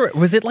 I think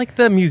was it like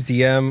the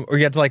museum or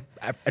you had to like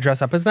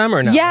dress up as them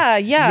or no? Yeah.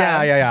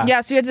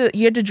 Yeah. So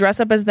you had to dress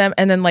up as them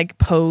and then like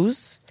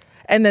pose.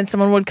 And then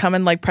someone would come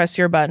and like press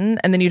your button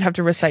and then you'd have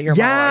to recite your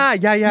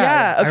monologue.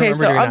 Yeah. Okay,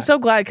 so I'm so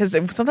glad because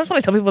sometimes when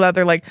I tell people that,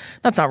 they're like,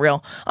 that's not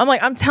real. I'm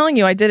like, I'm telling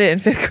you, I did it in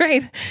 5th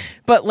grade.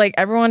 But like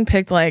everyone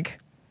picked like,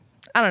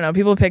 I don't know,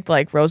 people picked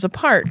like Rosa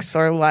Parks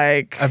or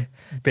like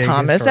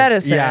Thomas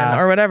Edison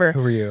or whatever.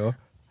 Who were you?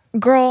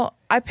 Girl,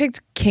 I picked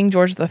King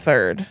George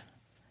III,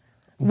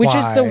 which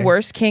is the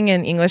worst king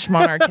in English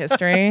monarch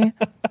history.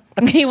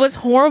 He was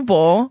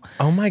horrible.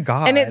 Oh my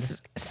God. And it's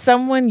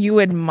someone you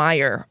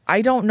admire.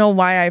 I don't know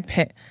why I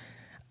picked.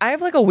 I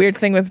have like a weird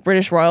thing with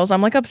British royals.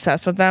 I'm like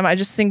obsessed with them. I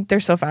just think they're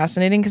so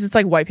fascinating because it's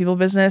like white people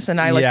business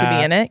and I like to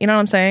be in it. You know what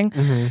I'm saying?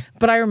 Mm-hmm.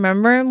 But I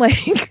remember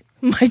like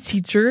my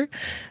teacher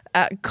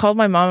called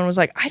my mom and was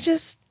like,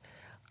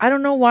 I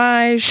don't know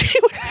why she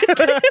would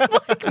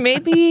like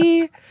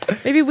maybe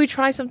we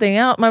try something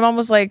out. My mom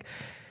was like,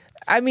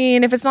 I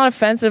mean, if it's not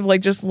offensive,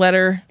 like just let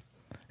her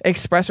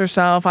express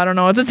herself. I don't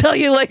know what to tell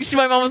you. Like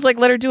my mom was like,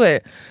 let her do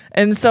it.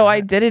 And so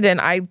I did it,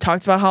 and I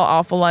talked about how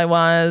awful I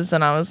was,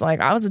 and I was like,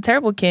 I was a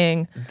terrible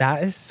king.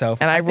 That is so fun.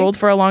 And I ruled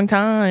for a long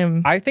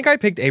time. I think I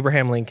picked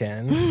Abraham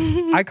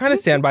Lincoln. I kind of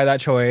stand by that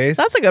choice.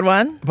 That's a good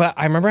one. But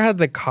I remember I had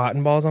the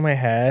cotton balls on my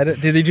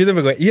head. Did they do the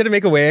wig? You had to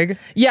make a wig?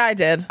 Yeah, I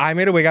did. I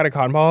made a wig out of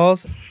cotton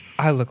balls.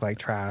 I look like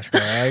trash, bro.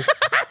 Like,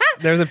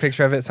 there's a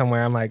picture of it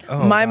somewhere. I'm like,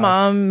 oh, my God.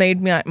 mom made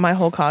me my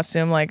whole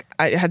costume. Like,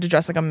 I had to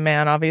dress like a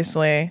man,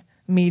 obviously.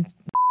 Me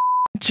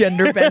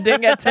gender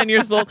bending at 10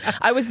 years old.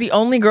 I was the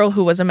only girl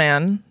who was a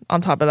man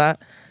on top of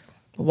that.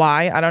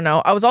 Why? I don't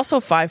know. I was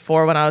also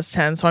 5'4" when I was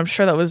 10, so I'm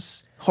sure that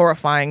was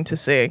horrifying to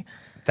see.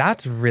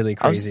 That's really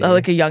crazy. I was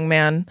like a young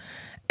man.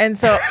 And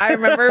so I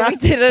remember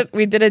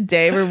we did a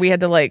day where we had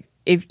to like,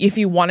 if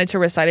you wanted to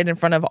recite it in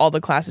front of all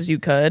the classes, you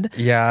could.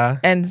 Yeah.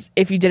 And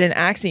if you did an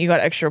accent, you got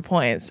extra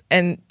points.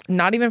 And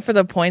not even for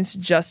the points,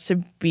 just to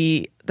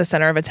be the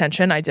center of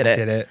attention, I did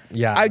it.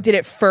 Yeah. I did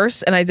it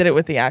first, and I did it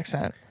with the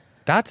accent.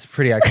 That's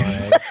pretty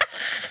iconic.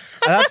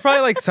 That's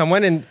probably like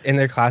someone in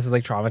their class is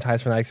like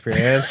traumatized from that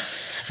experience.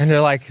 And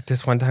they're like,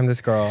 this one time,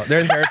 this girl, they're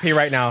in therapy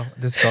right now.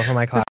 This girl from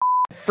my class.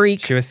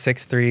 Freak. She was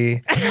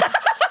 6'3".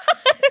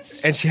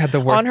 And she had the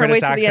worst on her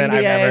British way to the accent NBA.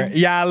 I've ever.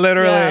 Yeah,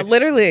 literally. Yeah,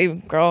 literally,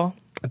 girl.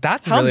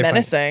 That's how really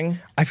menacing.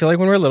 Funny. I feel like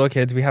when we're little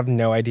kids, we have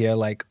no idea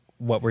like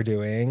what we're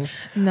doing.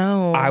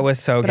 No. I was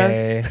so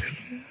gay.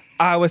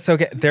 I was so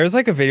gay. There's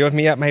like a video of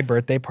me at my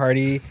birthday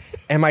party,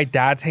 and my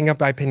dad's hanging up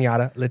my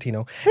piñata,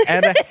 Latino,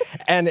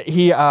 and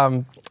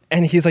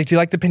he's like, "Do you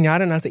like the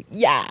piñata?" And I was like,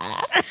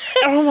 "Yeah."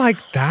 And I'm like,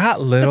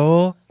 that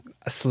little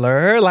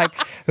slur, like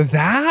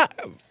that.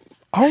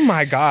 Oh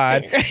my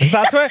God.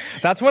 So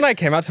that's when I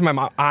came out to my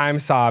mom. I'm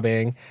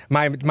sobbing.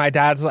 My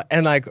dad's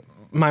and like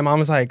my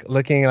mom's like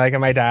looking like at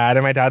my dad,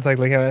 and my dad's like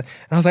looking at me, and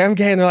I was like, I'm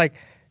gay, and they're like,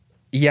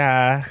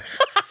 yeah.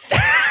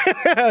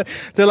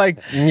 They're like,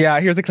 yeah,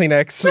 here's a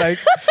Kleenex. Like,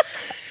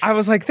 I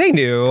was like, they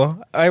knew.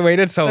 I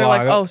waited so They're long.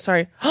 like, oh,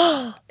 sorry.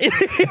 Yeah.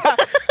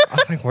 I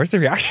was like, where's the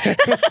reaction?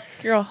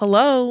 Girl,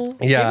 hello.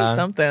 Yeah. Give me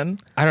something.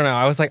 I don't know.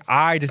 I was like,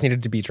 I just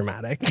needed to be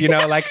dramatic. You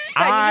know, like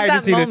I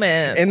just needed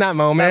moment. In that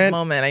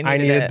moment, I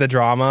needed the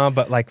drama,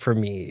 but like for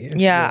me.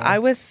 Yeah, I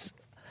was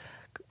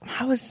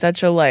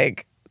such a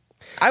like,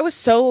 I was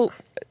so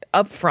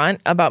upfront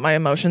about my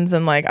emotions,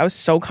 and like I was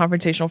so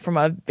confrontational from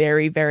a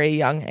very, very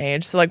young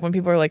age. So like when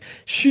people are like,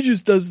 she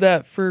just does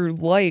that for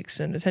likes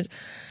and attention.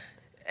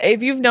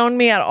 If you've known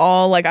me at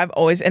all, like I've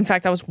always, in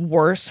fact, I was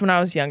worse when I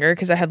was younger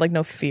because I had like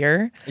no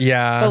fear.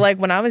 Yeah. But like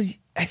when I was,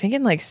 I think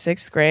in like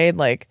 6th grade,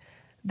 like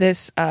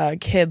this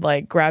kid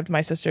like grabbed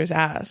my sister's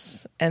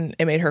ass and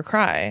it made her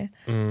cry.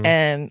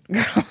 And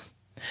girl,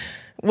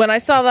 when I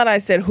saw that, I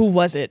said, who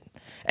was it?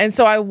 And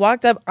so I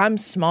walked up. I'm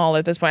small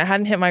at this point. I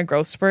hadn't hit my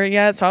growth spurt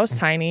yet, so I was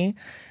tiny.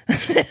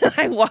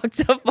 I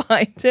walked up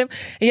behind him.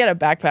 He had a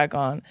backpack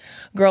on.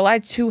 Girl, I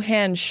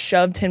 2-hand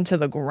shoved him to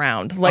the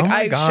ground. Like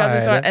I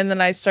shoved him, and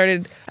then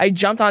I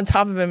jumped on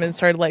top of him and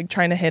started like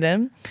trying to hit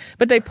him.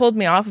 But they pulled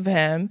me off of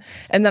him,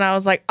 and then I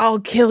was like, I'll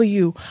kill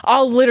you.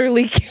 I'll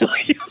literally kill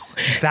you.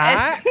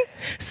 That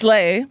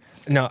slay.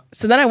 No.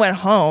 So then I went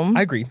home.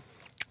 I agree.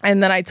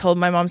 And then I told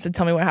my mom, said,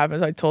 tell me what happened.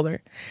 So I told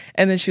her.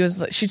 And then she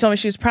told me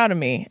she was proud of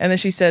me. And then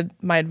she said,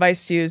 my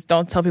advice to you is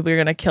don't tell people you're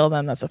going to kill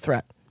them. That's a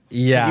threat.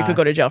 Yeah. You could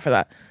go to jail for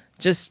that.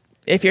 Just,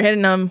 if you're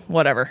hitting them,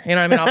 whatever. You know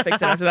what I mean? I'll fix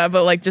it after that.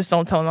 But like, just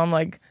don't tell them. I'm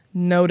like,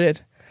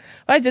 noted.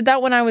 I did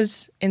that when I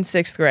was in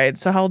 6th grade.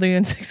 So how old are you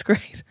in 6th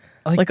grade?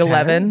 Like 10?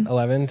 11?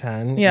 11,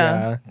 10.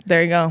 Yeah.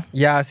 There you go.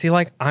 Yeah. See,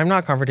 like, I'm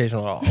not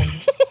confrontational at all.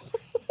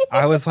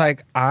 I was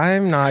like,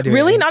 I'm not doing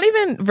Really? Not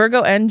even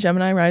Virgo and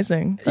Gemini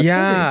rising? That's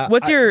crazy.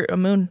 What's your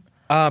moon?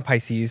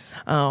 Pisces.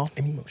 Oh.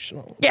 I'm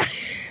emotional. Yeah.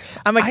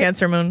 I'm a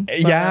Cancer moon.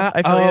 So yeah.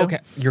 I feel you. Okay.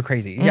 You're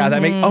crazy. Yeah.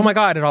 That makes, oh my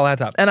God, it all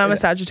adds up. And I'm a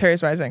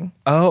Sagittarius rising.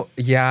 Oh,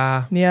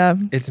 yeah. Yeah.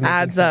 It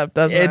adds up,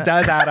 doesn't it? It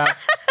does add up.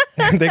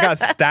 They got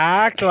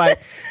stacked. Like,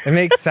 it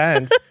makes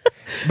sense.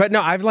 But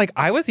no,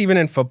 I was even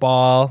in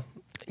football.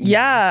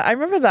 Yeah. I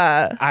remember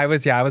that. I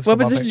was What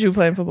position did you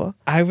play in football?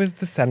 I was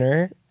the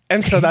center.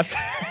 And so that's...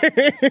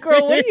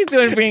 Girl, what are you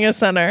doing being a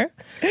center?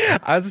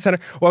 I was the center.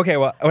 Well, okay,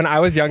 well, when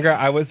I was younger,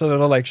 I was a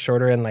little like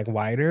shorter and like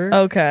wider.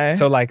 Okay.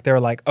 So like they were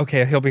like,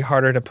 okay, he'll be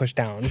harder to push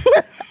down.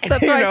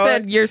 That's why I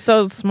said you're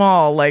so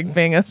small, like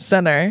being a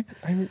center.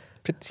 I'm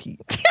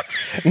petite.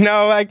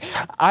 No, like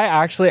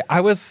I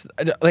was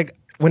like,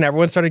 when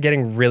everyone started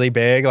getting really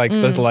big, like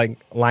the like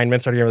linemen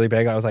started getting really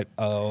big, I was like,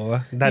 oh,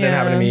 that didn't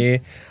happen to me.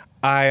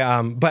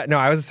 But no,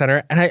 I was a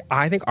center, and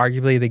I think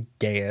arguably the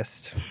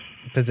gayest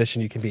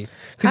position you can be,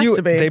 because Has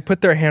to be. They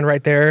put their hand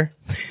right there.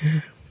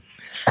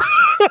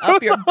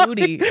 up your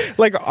booty.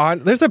 Like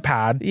there's a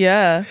pad.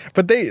 Yeah.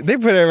 But they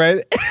put it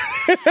right.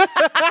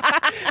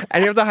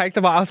 And you have to hike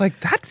the ball. I was like,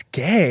 that's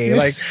gay.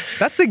 Like,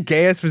 that's the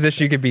gayest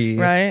position you could be.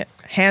 Right.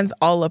 Hands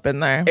all up in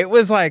there. It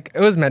was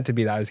meant to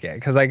be that I was gay.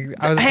 Because like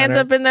I was hands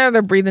up in there,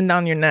 they're breathing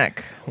down your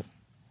neck.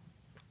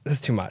 This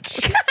is too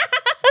much.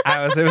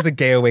 It was a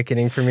gay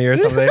awakening for me or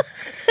something.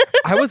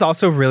 I was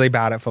also really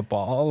bad at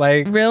football.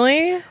 Like,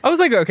 really? I was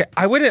like, okay,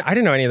 I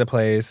didn't know any of the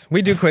plays.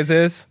 We do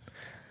quizzes.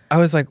 I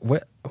was like,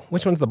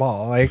 which one's the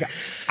ball? Like,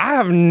 I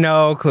have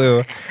no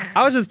clue.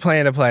 I was just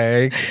playing to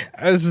play.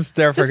 I was just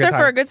there for a good time. Just there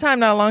for a good time,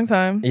 not a long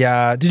time.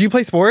 Yeah. Did you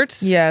play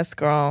sports? Yes,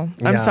 girl.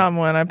 I'm Yeah.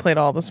 someone. I played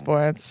all the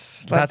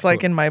sports. That's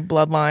like cool. in my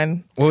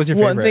bloodline. What was your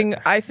favorite? One thing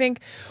I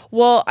think,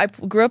 well, I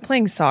grew up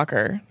playing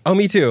soccer. Oh,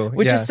 me too.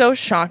 Which is so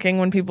shocking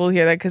when people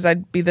hear that because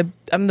I'm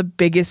the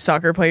biggest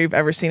soccer player you've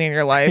ever seen in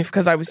your life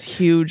because I was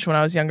huge when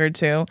I was younger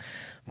too.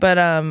 But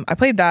I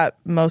played that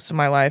most of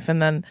my life,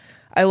 and then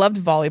I loved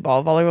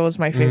volleyball. Volleyball was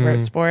my favorite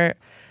sport.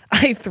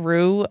 I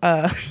threw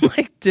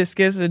like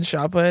discus and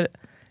shot put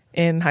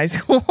in high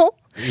school.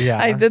 Yeah.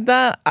 I did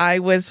that. I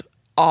was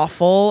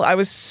awful. I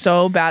was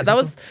so bad. That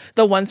was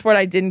the one sport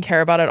I didn't care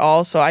about at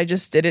all. So I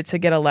just did it to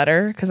get a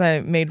letter because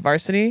I made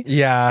varsity.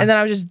 Yeah. And then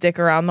I would just dick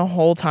around the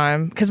whole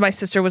time because my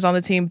sister was on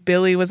the team.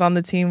 Billy was on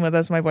the team with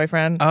us, my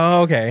boyfriend.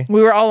 Oh, okay.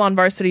 We were all on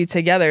varsity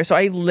together. So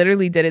I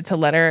literally did it to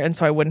letter and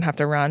so I wouldn't have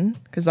to run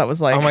because that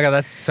was like, Oh my God,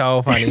 that's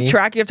so funny.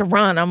 track, you have to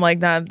run. I'm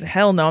like, that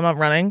hell no, I'm not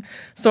running.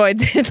 So I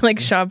did like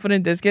shot put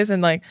and discus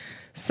and like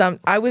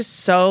I was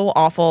so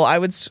awful. I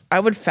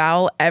would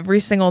foul every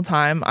single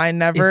time. I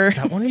never. Is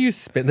that one where you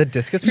spin the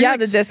discus? Yeah,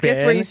 the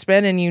discus where you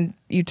spin and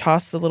you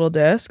toss the little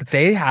disc.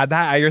 They had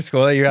that at your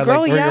school that you had Girl,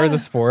 like where you were the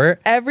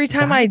sport. Every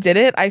time I did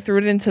it, I threw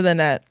it into the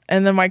net,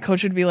 and then my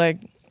coach would be like,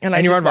 and I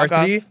you were just on walk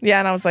varsity? off. Yeah,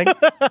 and I was like,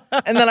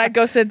 and then I'd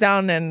go sit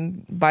down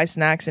and buy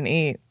snacks and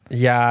eat.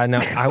 Yeah,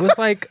 no, I was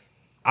like,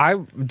 I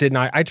did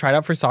not. I tried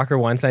out for soccer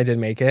once. And I did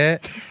make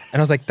it,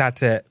 and I was like,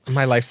 that's it.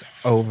 My life's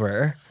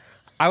over.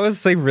 I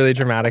was like really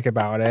dramatic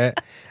about it,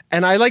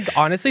 and I like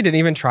honestly didn't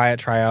even try at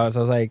tryouts.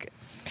 I was like,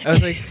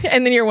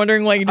 and then you're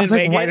wondering why you didn't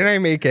make it. Why didn't I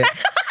make it?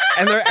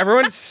 And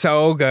everyone's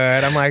so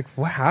good. I'm like,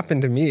 what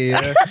happened to me?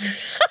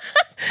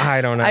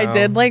 I don't know.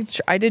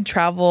 I did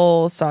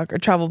travel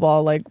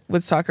ball like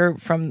with soccer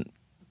from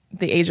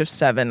the age of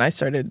 7. I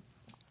started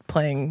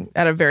playing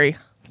at a very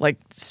like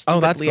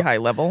stupidly high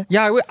level.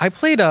 Yeah, I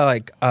played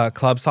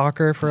club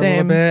soccer for a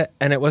little bit,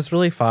 and it was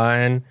really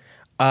fun.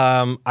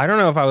 I don't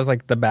know if I was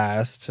like the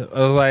best. I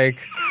was like,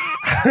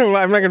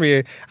 I'm not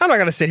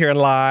gonna sit here and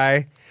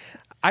lie.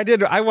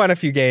 I won a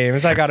few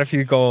games. I got a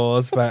few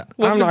goals, but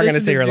I'm not gonna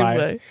sit here and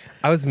lie.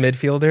 I was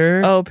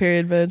midfielder. Oh,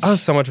 period, bitch. I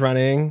was so much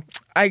running.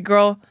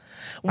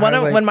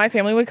 When my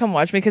family would come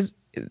watch me, because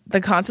the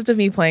concept of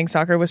me playing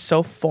soccer was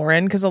so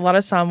foreign, because a lot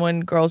of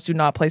when girls do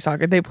not play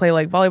soccer, they play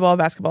like volleyball,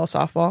 basketball,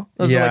 softball.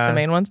 Those are like the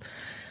main ones.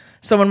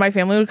 So when my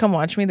family would come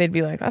watch me, they'd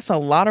be like, that's a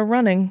lot of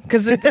running.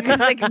 Because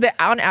like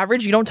on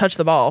average, you don't touch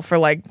the ball for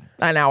like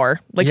an hour.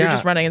 Like you're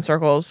just running in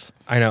circles.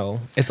 I know.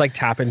 It's like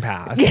tap and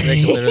pass. Like,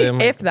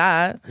 literally, if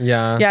that.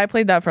 Yeah. Yeah, I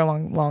played that for a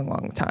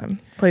long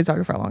time. Played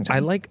soccer for a long time. I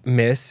like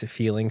miss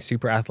feeling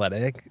super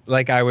athletic.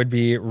 Like I would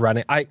be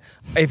running.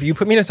 If you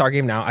put me in a soccer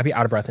game now, I'd be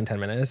out of breath in 10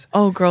 minutes.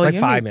 Oh, girl, like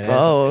you 5 and me minutes.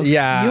 both.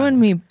 Yeah. You and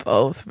me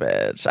both,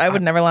 bitch. I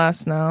would never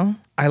last now.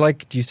 I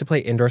used to play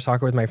indoor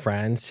soccer with my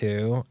friends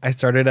too. I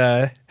started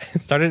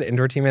an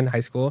indoor team in high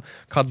school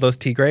called Los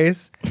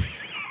Tigres.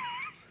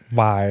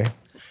 Why?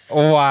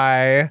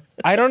 I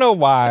don't know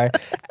why.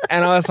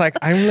 And I was like,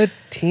 I'm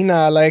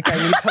Latina. Like,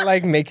 I need to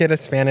like make it a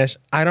Spanish.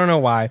 I don't know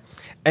why.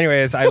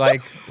 Anyways, I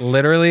like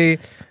literally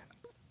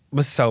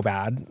was so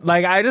bad.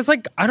 Like, I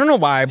don't know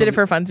why. Did it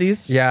for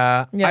funsies?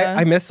 Yeah.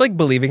 I miss like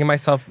believing in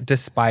myself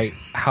despite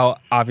how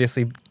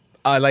obviously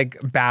like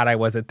bad I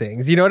was at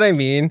things. You know what I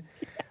mean?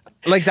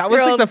 Like that was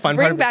like the fun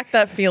part. Bring back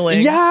that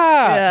feeling.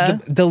 Yeah.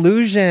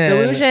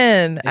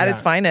 Delusion at its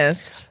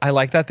finest. I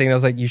like that thing that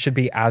was like, you should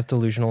be as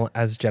delusional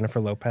as Jennifer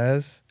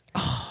Lopez.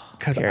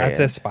 Because that's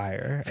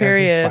Aspire.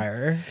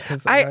 Period.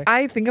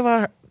 I think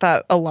about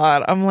that a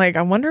lot. I'm like,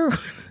 I wonder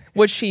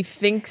what she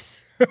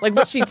thinks, like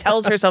what she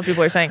tells herself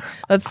people are saying.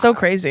 That's so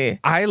crazy.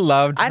 I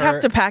loved her. I'd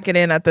have to pack it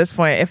in at this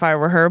point if I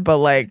were her, but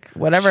like,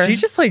 whatever. She's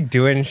just like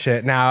doing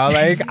shit now.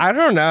 Like, I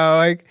don't know.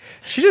 Like,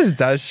 she just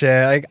does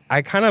shit. Like,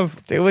 I kind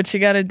of do what you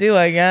gotta do,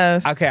 I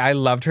guess. Okay, I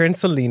loved her in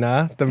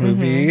Selena, the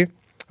movie.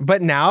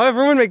 But now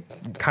everyone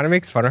kind of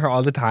makes fun of her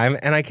all the time.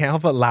 And I can't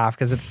help but laugh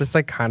because it's just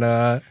like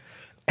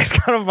it's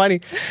kind of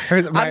funny.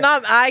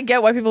 I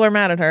get why people are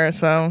mad at her,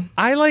 so.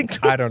 I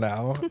don't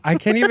know. I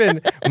can't even.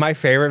 My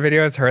favorite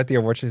video is her at the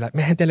awards. She's like,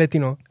 man, de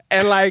Latino.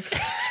 And like,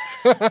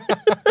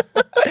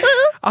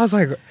 I was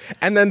like,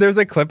 and then there's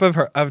a clip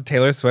of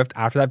Taylor Swift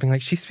after that being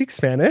like, she speaks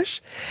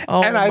Spanish.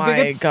 Oh and I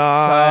think it's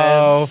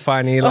God. so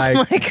funny. Like,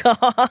 oh my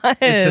God.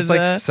 It's just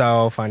like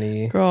so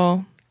funny.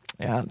 Girl.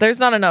 Yeah. There's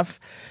not enough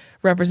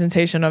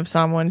representation of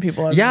someone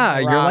people have. Yeah,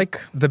 you're like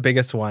the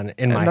biggest one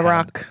in my The head.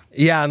 Rock.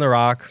 Yeah, and The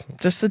Rock.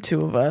 Just the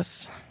two of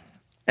us.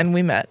 And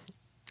we met.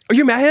 Oh,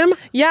 you met him?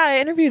 Yeah, I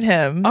interviewed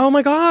him. Oh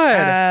my God.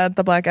 At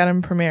the Black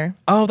Adam premiere.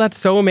 Oh, that's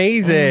so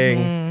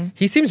amazing.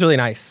 He seems really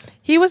nice.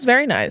 He was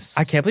very nice.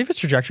 I can't believe his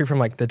trajectory from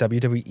like the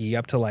WWE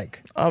up to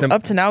like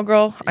up to now,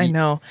 girl. I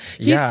know.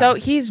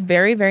 He's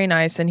very, very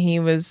nice, and he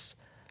was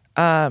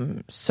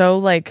so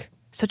like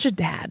such a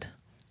dad.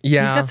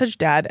 Yeah. He's got such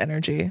dad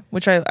energy,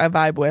 which I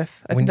vibe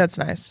with. I think that's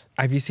nice.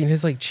 Have you seen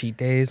his like cheat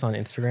days on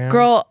Instagram?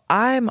 Girl,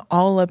 I'm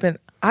all up in...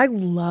 I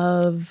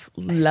love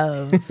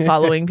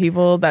following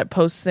people that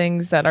post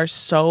things that are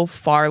so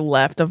far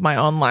left of my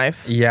own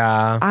life.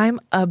 Yeah. I'm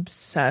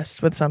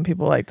obsessed with some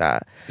people like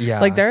that. Yeah.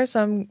 Like there are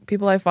some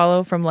people I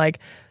follow from like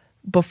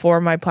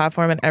before my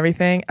platform and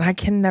everything, and I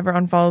can never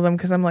unfollow them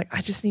because I'm like,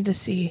 I just need to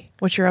see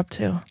what you're up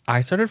to.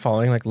 I started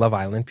following like Love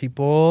Island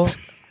people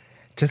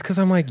just because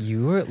I'm like,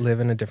 you live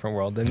in a different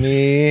world than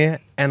me.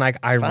 And like,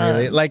 I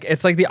really, like,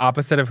 it's like the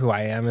opposite of who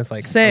I am is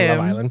like Same. a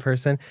Love Island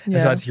person. Yeah.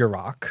 And so that's your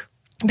rock.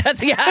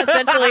 That's, yeah,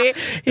 essentially.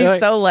 He's like,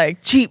 so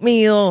like, cheat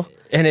meal.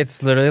 And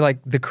it's literally like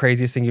the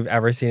craziest thing you've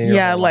ever seen in your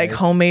whole like life.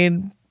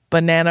 homemade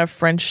banana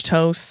French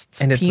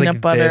toast, and it's peanut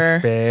like butter.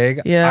 this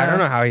big. Yeah. I don't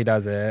know how he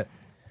does it,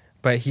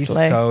 but he's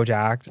Slay. so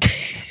jacked.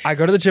 I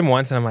go to the gym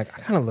once and I'm like,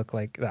 I kind of look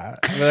like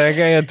that.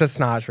 Like, that's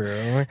not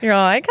true. You're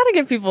all, I gotta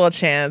give people a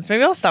chance.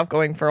 Maybe I'll stop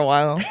going for a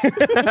while.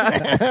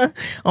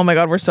 Oh my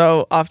God, we're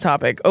so off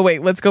topic. Oh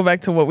wait, let's go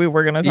back to what we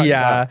were gonna talk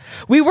about.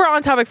 We were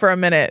on topic for a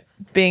minute.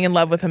 Being in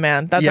love with a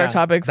man. That's our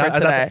topic for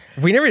today.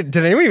 We never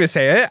did anyone even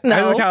say it? No.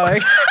 I was kind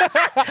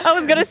of like I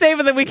was gonna say,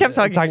 but then we kept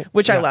talking,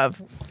 which I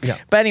love. Yeah.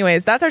 But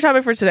anyways, that's our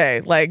topic for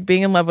today. Like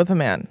being in love with a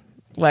man.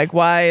 Like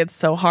why it's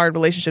so hard,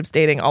 relationships,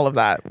 dating, all of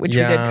that, which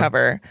we did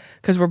cover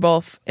because we're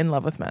both in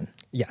love with men.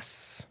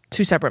 Yes.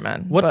 Two separate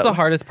men. What's the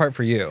hardest part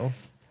for you?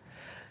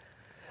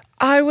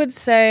 I would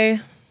say,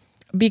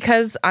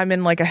 because I'm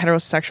in like a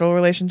heterosexual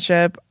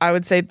relationship, I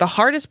would say the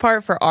hardest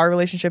part for our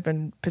relationship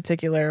in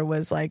particular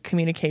was like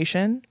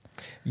communication.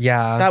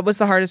 Yeah. That was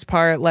the hardest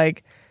part.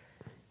 Like,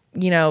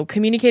 you know,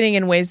 communicating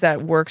in ways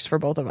that works for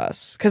both of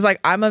us. Because like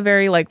I'm a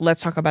very like,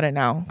 let's talk about it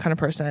now kind of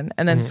person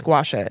and then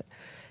squash it.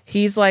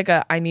 He's like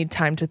I need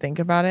time to think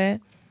about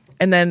it.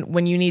 And then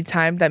when you need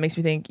time, that makes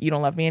me think you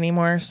don't love me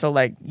anymore. So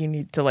like you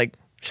need to like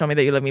show me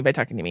that you love me by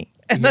talking to me.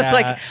 And that's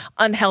like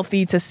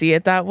unhealthy to see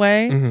it that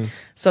way.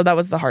 So that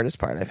was the hardest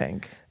part, I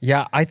think.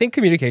 Yeah, I think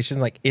communication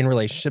like in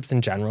relationships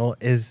in general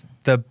is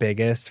the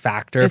biggest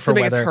factor for the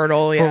biggest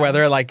hurdle, for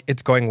whether like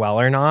it's going well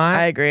or not.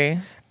 I agree.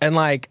 And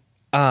like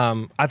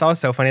I thought it was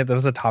so funny that there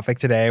was a topic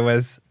today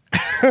was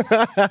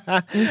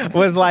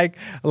was like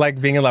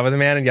being in love with a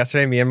man. And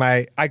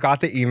yesterday I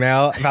got the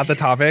email about the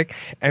topic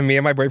and me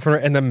and my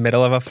boyfriend were in the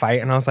middle of a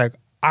fight and I was like,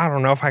 I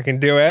don't know if I can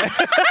do it.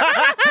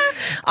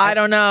 I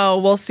don't know.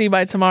 We'll see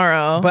by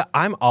tomorrow. But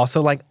I'm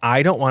also like,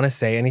 I don't want to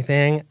say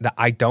anything that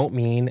I don't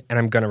mean and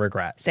I'm going to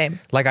regret. Same.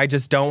 Like, I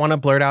just don't want to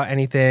blurt out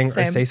anything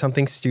or say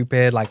something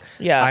stupid. Like,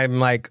 I'm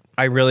like,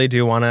 I really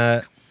do want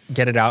to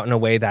get it out in a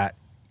way that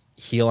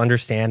he'll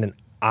understand and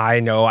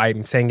I know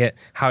I'm saying it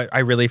how I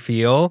really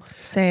feel.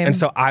 Same. And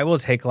so I will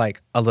take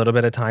like a little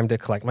bit of time to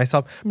collect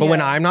myself. But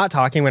when I'm not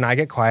talking, when I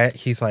get quiet,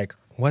 he's like,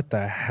 what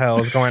the hell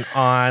is going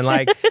on?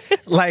 Like,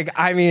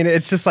 I mean,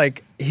 it's just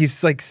like,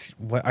 he's like,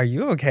 what, are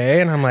you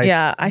okay? And I'm like,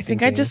 yeah, I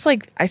think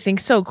I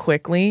think so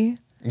quickly.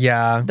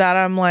 Yeah. That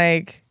I'm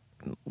like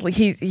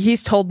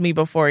he's told me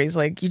before, he's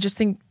like, you just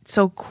think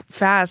so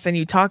fast and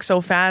you talk so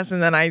fast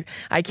and then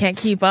I can't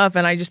keep up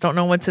and I just don't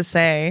know what to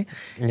say.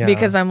 Yeah.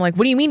 Because I'm like,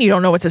 what do you mean you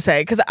don't know what to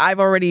say? Because I've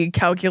already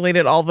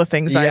calculated all the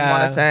things I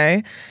want to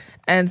say.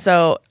 And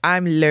so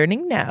I'm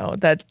learning now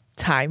that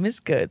time is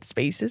good,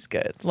 space is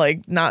good.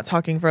 Like not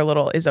talking for a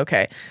little is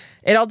okay.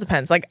 It all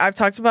depends. Like I've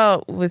talked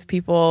about with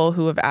people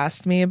who have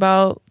asked me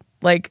about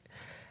like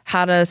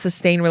how to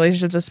sustain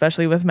relationships,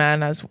 especially with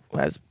men as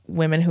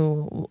women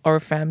who or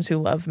femmes who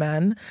love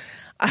men.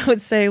 I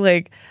would say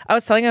like I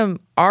was telling them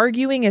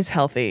arguing is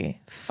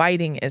healthy,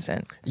 fighting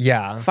isn't.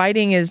 Yeah.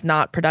 Fighting is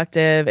not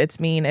productive, it's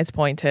mean, it's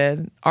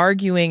pointed.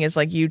 Arguing is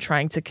like you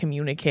trying to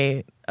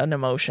communicate an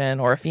emotion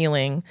or a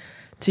feeling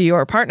to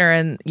your partner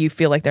and you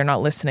feel like they're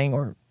not listening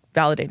or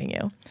validating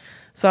you.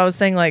 So I was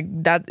saying like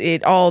that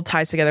it all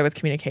ties together with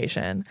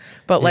communication.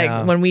 But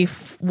like when we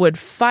would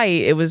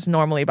fight, it was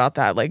normally about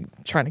that, like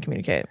trying to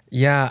communicate.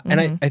 Yeah.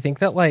 And I think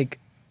that like,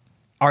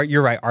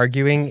 you're right,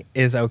 arguing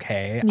is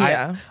okay.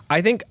 Yeah.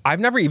 I think I've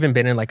never even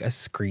been in like a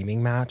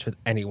screaming match with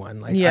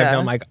anyone. Like I've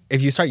known like,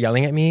 if you start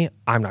yelling at me,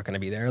 I'm not going to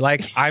be there.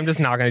 Like I'm just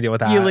not going to deal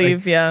with that. You leave,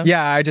 like, yeah.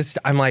 Yeah,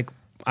 I'm like,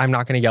 I'm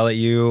not going to yell at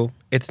you.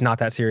 It's not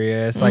that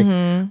serious. Like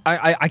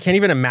I can't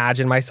even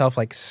imagine myself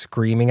like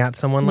screaming at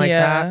someone like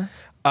that.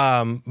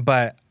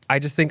 But I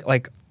just think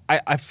like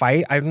I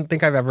fight. I don't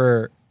think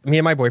me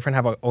and my boyfriend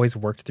have always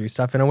worked through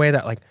stuff in a way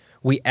that like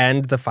we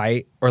end the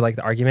fight or like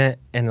the argument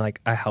in like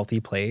a healthy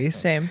place.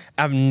 Same.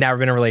 I've never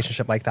been in a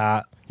relationship like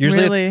that.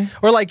 Usually really?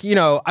 Or like, you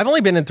know, I've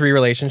only been in 3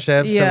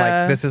 relationships. Yeah. And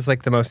like this is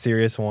like the most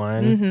serious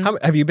one.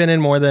 Have you been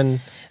in more than?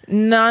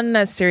 None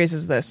as serious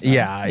as this. No.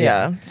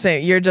 Yeah. So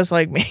you're just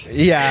like me.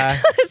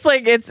 Yeah. It's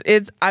like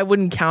it's I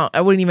wouldn't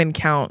even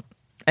count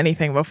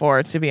anything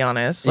before, to be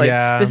honest. Like,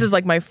 this is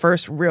like my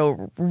first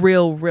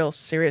real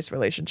serious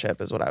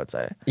relationship is what I would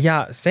say.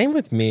 Yeah, same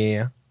with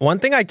me. One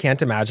thing I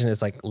can't imagine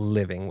is like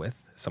living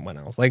with someone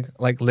else,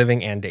 like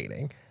living and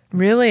dating.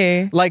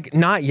 Really? Like,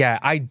 not yet.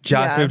 I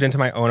just moved into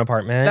my own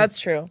apartment. That's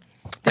true.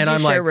 Did you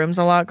share rooms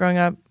a lot growing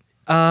up?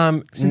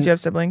 Since you have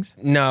siblings?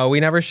 No, we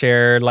never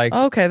shared. Like,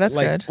 okay, that's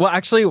good. Well,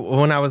 actually,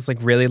 when I was like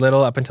really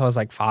little, up until I was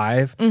like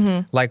 5,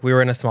 like we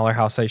were in a smaller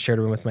house. So I shared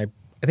a room with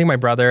my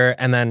brother,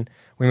 and then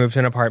we moved to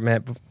an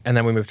apartment, and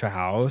then we moved to a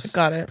house.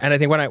 Got it. And I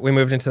think when we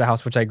moved into the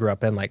house, which I grew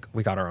up in, like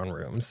we got our own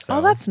rooms. So.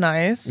 Oh, that's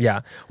nice.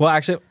 Yeah. Well,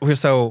 actually,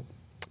 so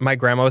my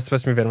grandma was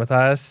supposed to move in with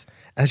us,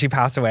 and she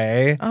passed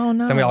away. Oh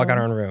no. So then we all got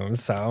our own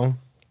rooms. So,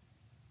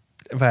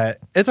 but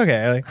it's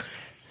okay. Like,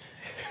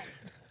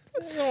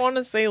 I don't want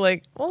to say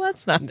like, well,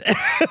 that's not.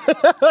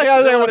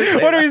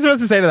 what are we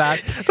supposed to say to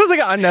that? That was like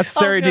an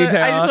unnecessary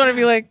detail. I just want to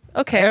be like,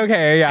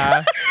 okay,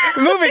 yeah.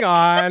 Moving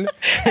on.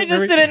 I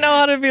just didn't know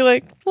how to be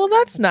like, well,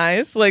 that's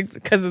nice, like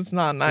because it's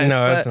not nice. No,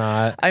 but it's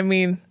not. I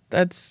mean,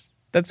 that's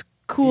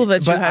cool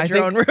that you had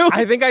your own room.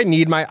 I think I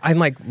need I'm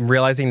like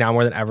realizing now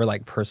more than ever,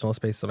 like personal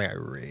space is something I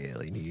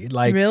really need.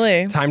 Like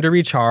really time to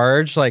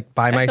recharge, like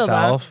by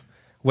myself.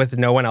 With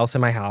no one else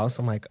in my house.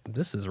 I'm like,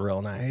 this is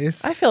real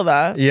nice. I feel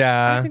that.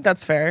 Yeah. I think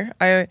that's fair.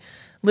 I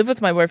live with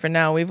my boyfriend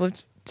now. We've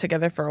lived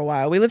together for a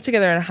while. We live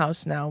together in a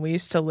house now. We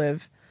used to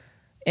live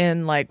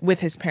in like with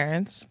his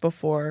parents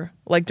before,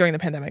 like during the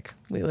pandemic.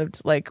 We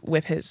lived like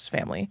with his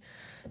family.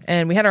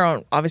 And we had our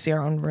own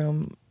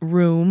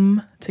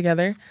room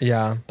together.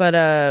 Yeah.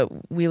 But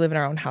we live in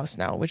our own house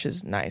now, which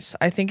is nice.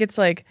 I think it's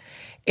like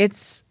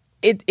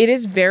It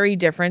is very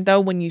different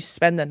though when you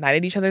spend the night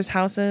at each other's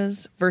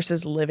houses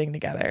versus living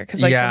together.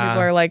 Because like some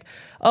people are like,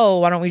 oh,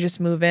 why don't we just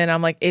move in?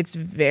 I'm like, it's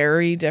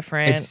very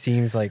different. It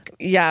seems like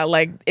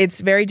like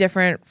it's very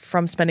different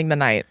from spending the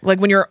night. Like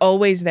when you're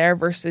always there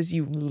versus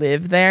you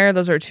live there,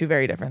 those are two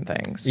very different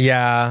things.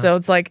 Yeah. So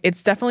it's like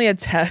it's definitely a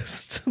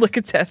test, like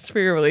a test for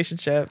your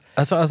relationship.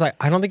 That's what I was like.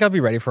 I don't think I'll be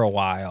ready for a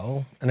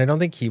while, and I don't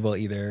think he will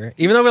either.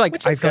 Even though we're like,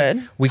 which is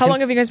good. How long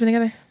have you guys been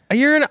together? A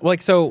year and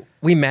like so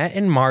we met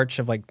in March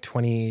of like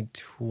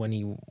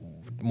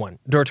 2021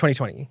 or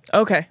 2020.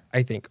 Okay.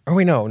 I think. Oh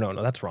wait,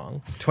 no, that's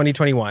wrong.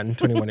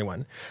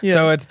 2021. Yeah.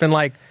 So it's been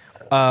like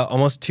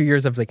almost 2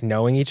 years of like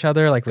knowing each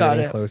other, like we're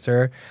getting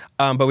closer.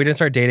 But we didn't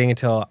start dating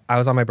until I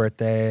was on my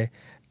birthday,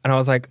 and I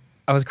was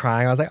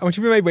crying. I was like, I want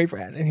you to be my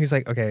boyfriend, and he was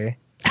like, okay.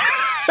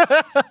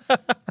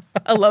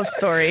 A love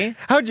story.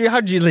 How'd you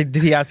like,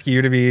 did he ask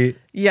you to be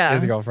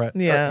his girlfriend?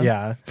 Yeah.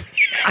 Yeah.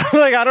 I'm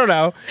like, I don't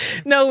know.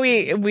 No,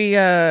 we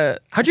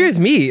how'd you guys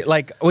meet?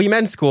 Like, well, you met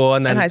in school,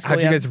 and then high school,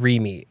 how'd you guys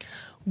re-meet?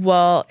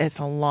 Well, it's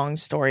a long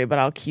story, but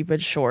I'll keep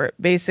it short.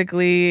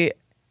 Basically,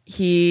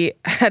 he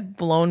had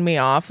blown me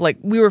off. Like,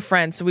 we were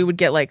friends, so we would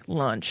get like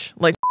lunch,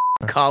 like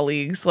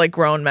colleagues, like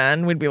grown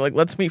men. We'd be like,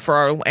 let's meet for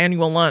our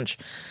annual lunch.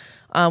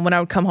 When I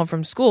would come home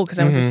from school, because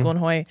I went to school in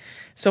Hawaii.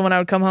 So when I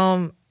would come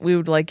home, we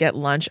would like get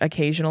lunch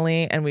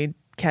occasionally, and we'd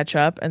catch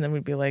up, and then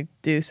we'd be like,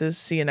 deuces,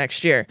 see you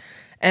next year.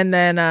 And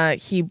then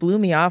he blew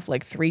me off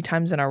like 3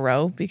 times in a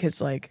row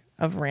because like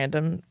of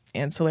random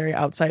ancillary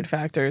outside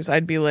factors.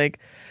 I'd be like,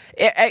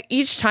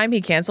 each time he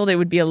canceled, it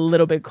would be a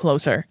little bit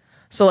closer.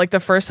 So like the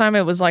first time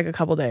it was like a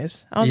couple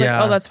days. I was like,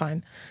 oh, that's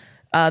fine.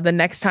 The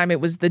next time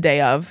it was the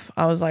day of.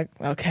 I was like,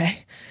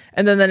 okay.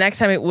 And then the next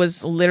time it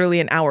was literally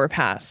an hour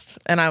past,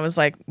 and I was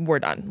like, we're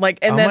done. Like,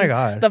 and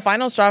then the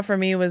final straw for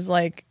me was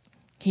like,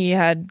 he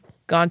had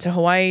gone to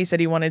Hawaii, said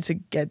he wanted to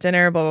get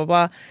dinner, blah, blah,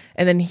 blah.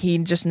 And then he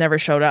just never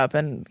showed up,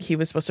 and he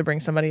was supposed to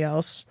bring somebody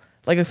else,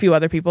 like a few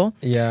other people.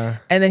 Yeah.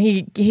 And then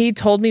he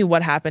told me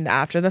what happened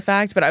after the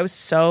fact, but I was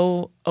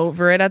so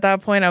over it at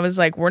that point. I was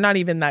like, we're not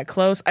even that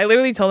close. I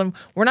literally told him,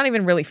 we're not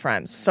even really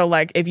friends. So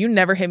like, if you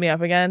never hit me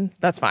up again,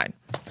 that's fine.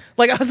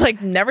 Like, I was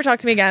like, never talk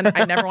to me again.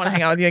 I never want to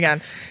hang out with you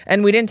again.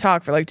 And we didn't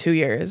talk for like 2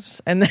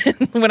 years. And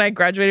then when I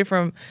graduated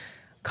from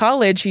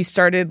college, he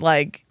started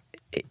like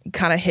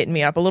kind of hitting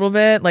me up a little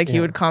bit. Like he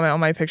would comment on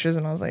my pictures,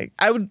 and I was like,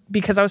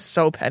 because I was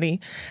so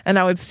petty and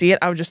I would see it,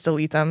 I would just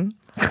delete them.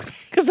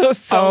 Because it was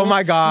so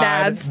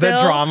mad still.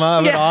 The drama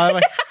of it all.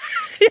 Like,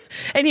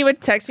 and he would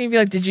text me and be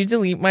like, did you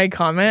delete my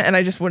comment? And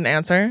I just wouldn't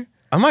answer.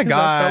 Oh my God.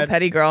 I was so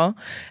petty, girl.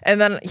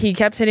 And then he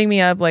kept hitting me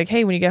up like,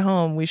 hey, when you get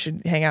home, we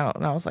should hang out.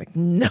 And I was like,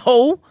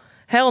 no,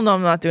 hell no,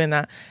 I'm not doing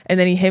that. And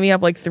then he hit me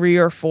up like 3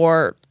 or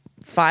 4,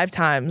 5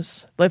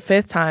 times. The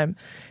 5th time,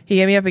 he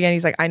hit me up again.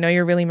 He's like, I know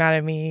you're really mad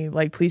at me.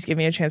 Like, please give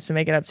me a chance to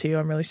make it up to you.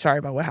 I'm really sorry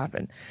about what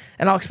happened.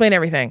 And I'll explain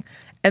everything.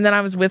 And then I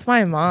was with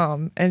my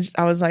mom, and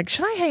I was like,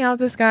 should I hang out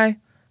with this guy?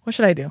 What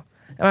should I do?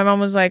 And my mom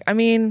was like, I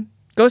mean,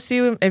 go see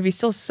him. If he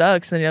still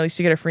sucks, then at least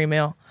you get a free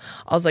meal.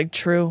 I was like,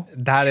 true.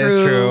 That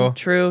is true.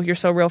 True. You're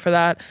so real for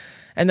that.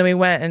 And then we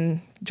went, and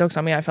jokes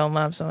on me, I fell in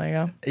love. So there you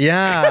go.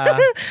 Yeah.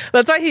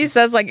 That's why he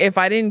says, like, if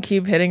I didn't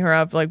keep hitting her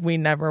up, like, we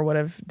never would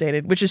have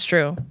dated, which is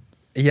true.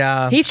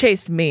 Yeah. He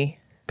chased me,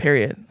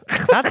 period.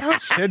 That's how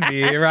it should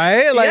be,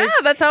 right? Like, yeah,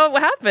 that's how it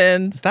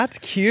happened. That's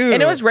cute.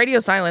 And it was radio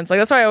silence. Like,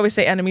 that's why I always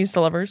say enemies to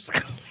lovers.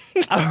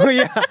 Oh,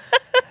 yeah.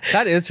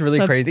 That is really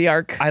That's crazy. the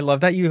arc. I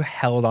love that you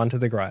held on to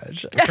the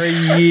grudge for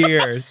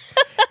years.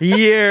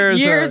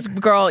 Years,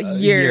 girl,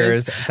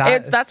 years.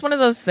 Years. That's one of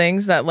those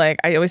things that, like,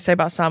 I always say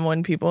about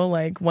Samoan people.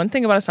 Like, one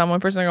thing about a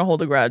Samoan person, they're gonna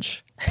hold a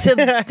grudge till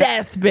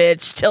death,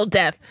 bitch, till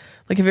death.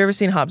 Like, have you ever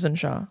seen Hobbs and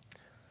Shaw?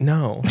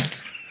 No.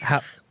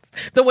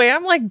 The way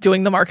I'm like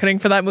doing the marketing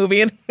for that movie,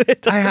 and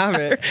I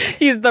haven't.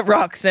 He's The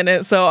Rock's in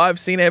it, so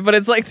I've seen it. But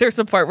it's like there's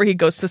a part where he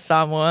goes to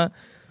Samoa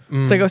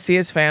to go see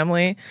his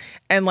family,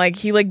 and like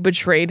he like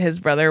betrayed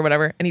his brother or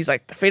whatever, and he's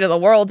like, the fate of the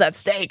world's at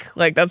stake.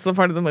 Like that's the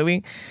part of the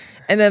movie.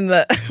 And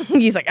then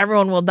he's like,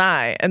 everyone will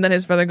die. And then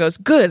his brother goes,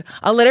 good,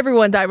 I'll let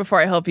everyone die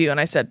before I help you. And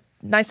I said,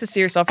 nice to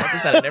see yourself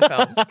represented in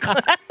film.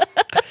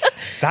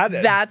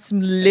 That's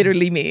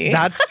literally me.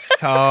 That's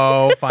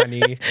so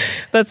funny.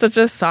 That's such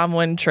a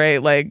Samoan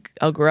trait, like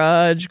a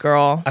grudge,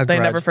 girl. They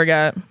never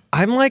forget.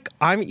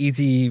 I'm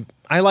easy.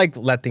 I like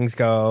let things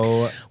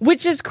go.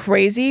 Which is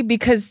crazy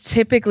because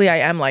typically I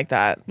am like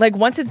that. Like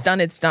once it's done,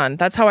 it's done.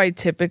 That's how I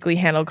typically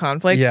handle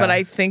conflict. Yeah. But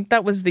I think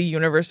that was the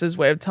universe's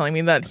way of telling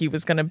me that he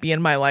was going to be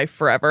in my life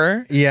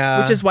forever.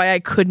 Yeah. Which is why I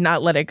could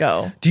not let it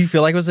go. Do you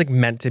feel like it was like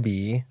meant to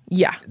be?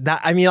 Yeah.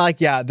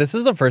 This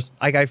is the first,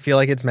 like, I feel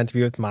like it's meant to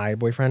be with my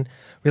boyfriend.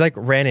 We like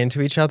ran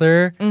into each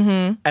other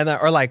and then,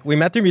 or like we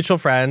met through mutual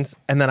friends.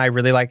 And then I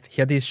really liked,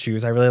 he had these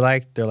shoes I really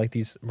liked. They're like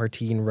these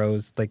Martine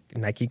Rose, like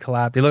Nike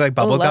collab. They look like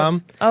bubble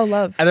gum. Oh,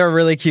 love. And they were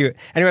really cute.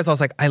 Anyways, I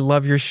was like, I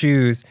love your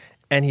shoes.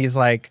 And he's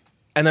like,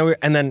 and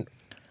then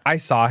I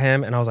saw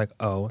him and I was like,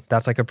 oh,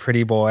 that's like a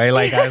pretty boy.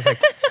 Like I was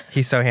like,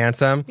 he's so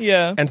handsome.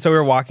 Yeah. And so we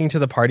were walking to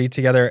the party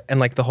together and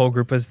like the whole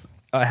group was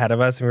ahead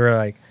of us and we were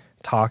like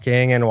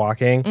talking and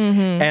walking.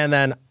 And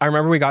then I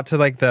remember we got to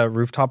like the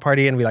rooftop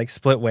party and we like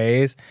split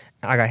ways.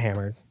 I got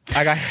hammered.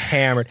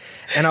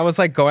 And I was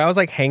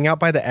like hanging out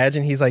by the edge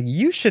and he's like,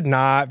 you should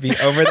not be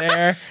over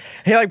there.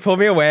 He like pulled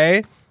me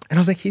away. And I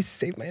was like, he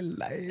saved my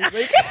life.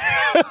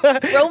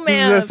 Like,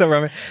 romance. That's so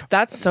romantic.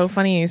 That's so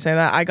funny you say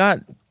that. I got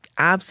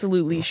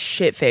absolutely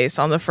shit-faced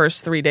on the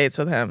first 3 dates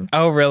with him.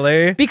 Oh,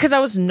 really? Because I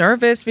was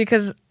nervous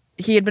because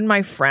he had been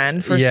my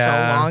friend for so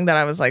long that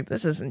I was like,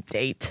 this isn't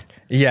date.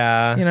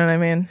 Yeah. You know what I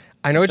mean?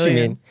 I know what you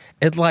mean.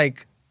 It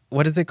like,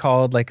 what is it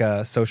called? Like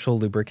a social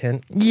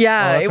lubricant?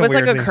 Yeah, it was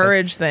like a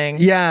courage thing.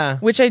 Yeah.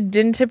 Which I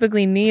didn't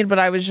typically need, but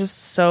I was just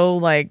so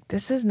like,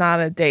 this is not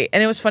a date.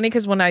 And it was funny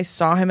because when I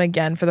saw him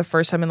again for the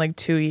first time in like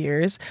 2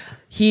 years,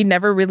 he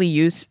never really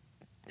used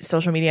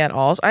social media at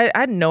all. So I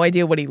had no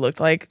idea what he looked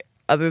like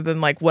other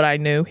than like what I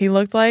knew he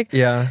looked like.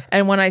 Yeah.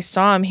 And when I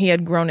saw him, he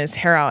had grown his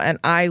hair out and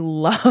I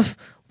love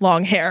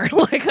long hair.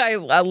 Like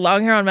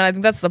long hair on men. I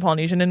think that's the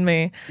Polynesian in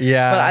me.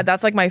 Yeah. But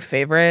that's like my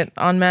favorite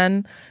on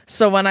men.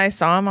 So when I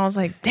saw him, I was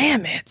like,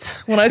 damn it.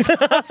 I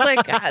was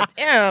like, God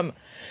damn.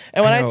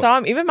 And when I saw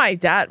him, even my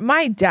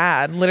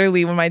dad,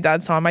 literally when my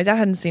dad saw him, my dad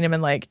hadn't seen him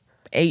in like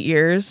 8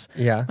 years.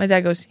 Yeah. My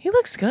dad goes, he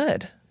looks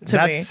good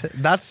to me.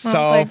 That's so I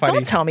was like, funny.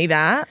 don't tell me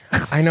that.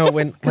 I know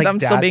when like I'm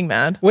still being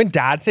mad. When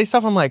dad say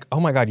stuff, I'm like, oh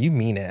my God, you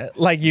mean it.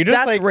 Like you just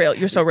That's like real.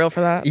 You're so real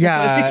for that.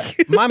 Yeah.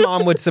 My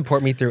mom would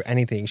support me through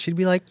anything. She'd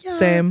be like, yeah.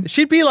 Same.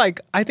 She'd be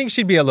like, I think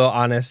she'd be a little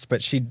honest,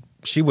 but she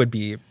would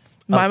be.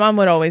 My mom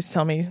would always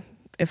tell me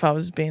if I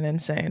was being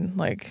insane.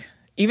 Like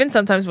even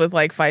sometimes with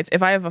like fights,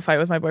 if I have a fight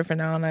with my boyfriend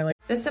now and I like.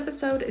 This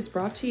episode is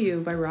brought to you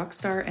by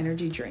Rockstar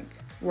Energy Drink.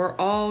 We're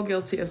all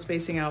guilty of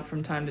spacing out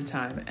from time to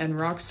time, and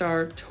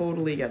Rockstar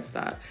totally gets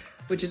that,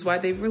 which is why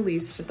they've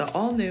released the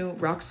all-new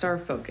Rockstar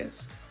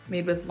Focus,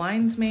 made with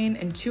lion's mane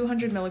and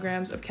 200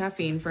 milligrams of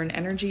caffeine for an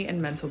energy and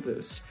mental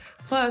boost.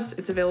 Plus,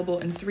 it's available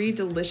in 3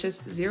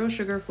 delicious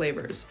zero-sugar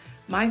flavors,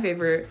 my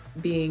favorite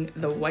being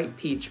the white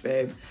peach,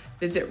 babe.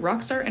 Visit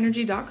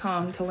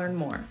rockstarenergy.com to learn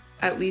more.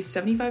 At least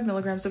 75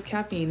 milligrams of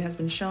caffeine has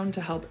been shown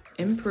to help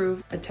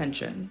improve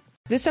attention.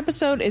 This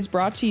episode is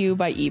brought to you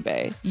by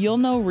eBay. You'll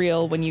know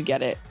real when you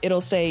get it.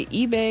 It'll say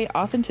eBay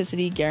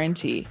Authenticity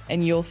Guarantee,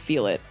 and you'll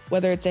feel it.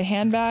 Whether it's a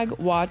handbag,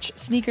 watch,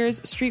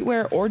 sneakers,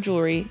 streetwear, or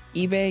jewelry,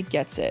 eBay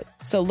gets it.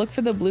 So look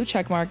for the blue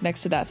checkmark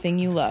next to that thing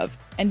you love,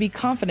 and be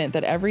confident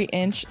that every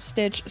inch,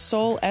 stitch,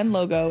 sole, and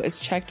logo is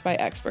checked by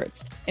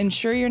experts.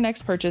 Ensure your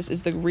next purchase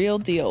is the real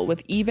deal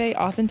with eBay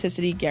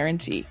Authenticity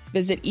Guarantee.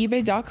 Visit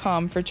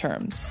ebay.com for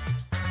terms.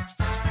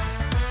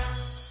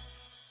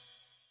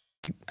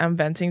 I'm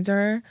venting to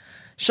her.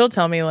 She'll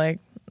tell me like,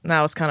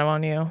 that was kind of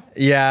on you.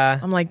 Yeah.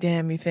 I'm like,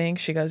 damn, you think?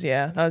 She goes,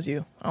 yeah, that was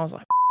you. I was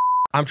like,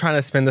 I'm trying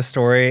to spin the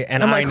story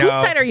and I'm like, whose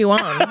side are you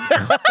on?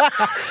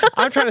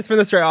 I'm trying to spin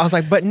the story. I was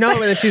like, but no.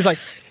 And then she's like,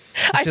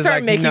 I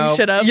started making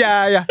shit up.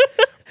 Yeah.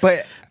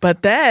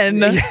 But then,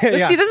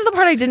 yeah. See, this is the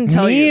part I didn't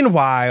tell you.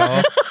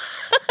 Meanwhile,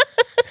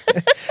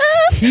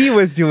 he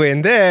was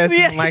doing this.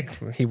 Yeah. I'm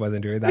like, he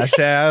wasn't doing that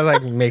shit. I was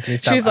like, making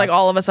stuff She's up. like,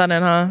 all of a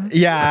sudden, huh?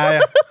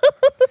 Yeah.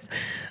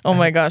 Oh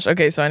my gosh.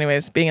 Okay, so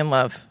anyways, being in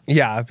love.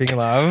 Yeah, being in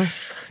love.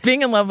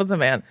 Being in love with a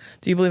man.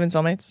 Do you believe in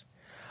soulmates?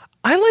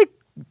 I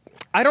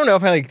don't know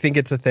if I like think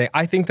it's a thing.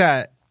 I think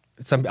that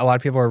a lot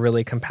of people are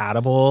really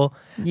compatible.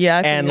 Yeah.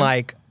 And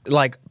like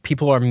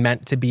people are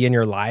meant to be in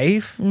your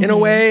life in a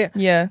way.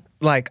 Yeah.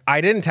 like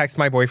I didn't text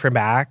my boyfriend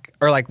back,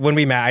 or like when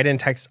we met, I didn't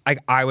text. Like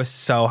I was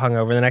so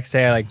hungover the next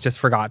day, I like just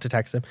forgot to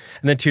text him.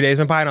 And then 2 days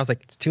went by, and I was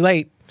like, it's too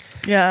late.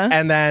 Yeah.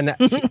 And then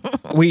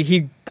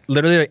he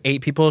literally like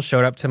 8 people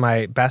showed up to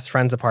my best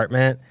friend's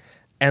apartment,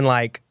 and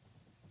like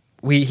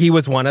he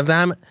was one of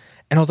them.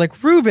 And I was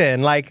like,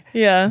 Ruben, like,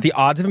 the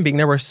odds of him being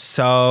there were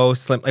so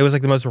slim. It was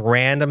like the most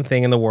random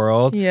thing in the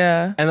world.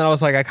 Yeah. And then I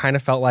was like, I kind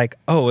of felt like,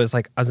 oh, it was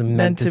like I was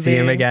meant to see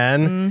him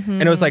again. Mm-hmm.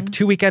 And it was like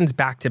 2 weekends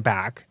back to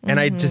back. And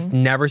I'd just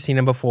never seen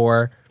him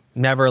before,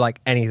 never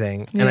like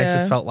anything. And I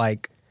just felt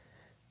like,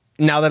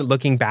 now that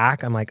looking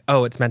back, I'm like,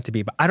 oh, it's meant to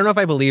be. But I don't know if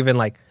I believe in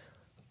like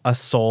a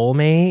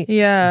soulmate.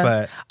 Yeah.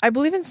 But I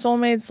believe in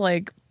soulmates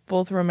like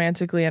both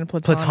romantically and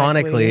platonically.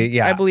 Platonically,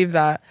 yeah. I believe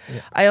that.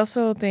 Yeah. I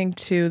also think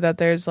too that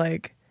there's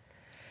like,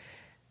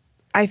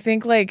 I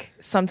think like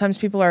sometimes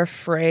people are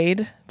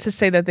afraid to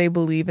say that they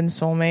believe in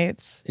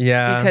soulmates.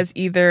 Yeah. Because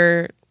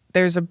either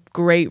there's a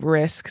great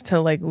risk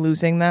to like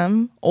losing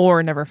them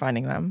or never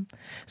finding them.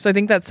 So I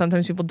think that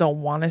sometimes people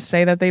don't want to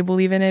say that they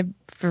believe in it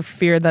for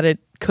fear that it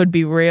could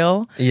be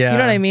real. Yeah. You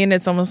know what I mean?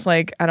 It's almost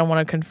like I don't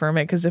want to confirm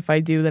it because if I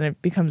do, then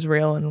it becomes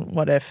real. And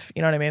what if,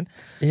 you know what I mean?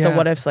 Yeah. The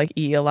what ifs like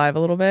eat you alive a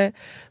little bit.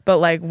 But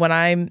like when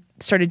I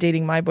started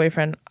dating my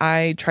boyfriend,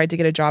 I tried to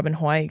get a job in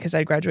Hawaii because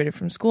I graduated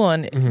from school.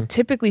 And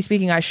typically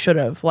speaking, I should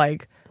have,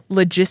 like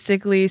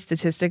logistically,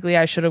 statistically,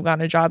 I should have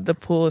gotten a job. The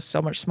pool is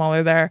so much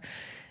smaller there.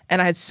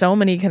 And I had so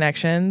many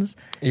connections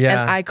and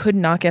I could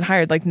not get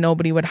hired. Like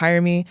nobody would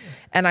hire me.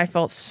 And I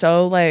felt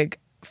so like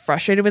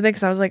frustrated with it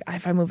because I was like,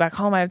 if I move back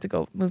home, I have to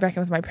go move back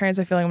in with my parents.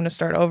 I feel like I'm going to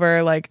start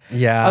over. Like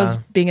I was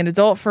being an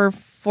adult for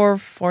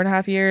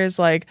 4.5 years.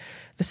 Like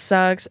this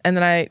sucks. And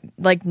then I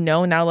like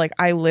know now, like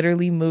I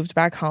literally moved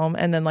back home.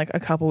 And then like a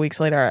couple weeks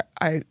later,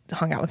 I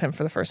hung out with him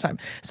for the first time.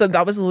 So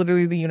that was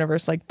literally the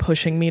universe like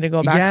pushing me to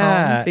go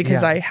back home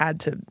because I had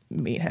to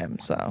meet him.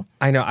 So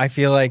I know. I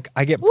feel like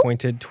I get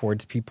pointed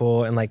towards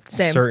people, and like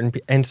certain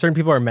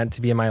people are meant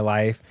to be in my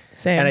life.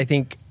 Same. And I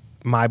think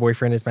my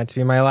boyfriend is meant to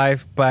be in my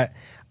life. But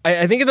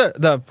I think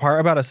the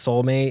part about a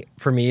soulmate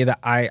for me that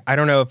I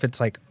don't know if it's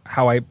like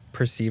how I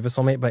perceive a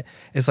soulmate, but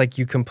it's like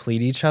you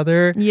complete each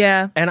other.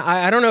 Yeah. And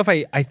I don't know if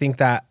I think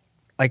that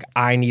like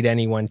I need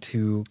anyone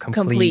to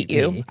complete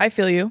you. me. I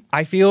feel you.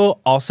 I feel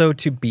also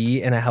to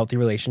be in a healthy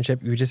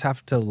relationship, you just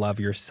have to love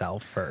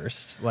yourself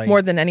first. Like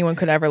More than anyone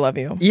could ever love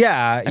you.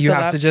 Yeah, you feel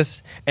have that. to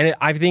just, and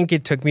I think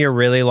it took me a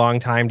really long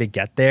time to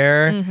get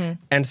there.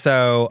 And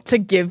so To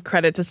give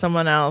credit to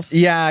someone else.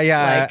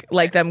 yeah.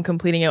 Like them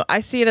completing it. I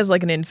see it as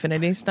like an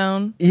infinity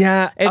stone.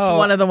 Yeah. It's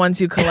one of the ones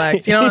you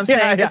collect. You know what I'm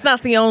saying? Yeah. It's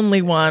not the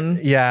only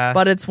one. Yeah.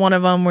 But it's one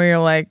of them where you're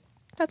like,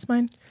 that's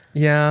mine.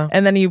 Yeah.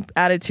 And then you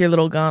add it to your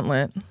little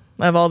gauntlet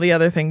of all the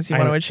other things you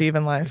want to achieve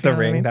in life. The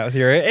ring, that was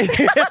your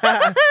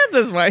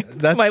That's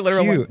my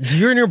literal cute. one. Do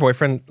you and your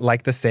boyfriend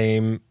like the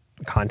same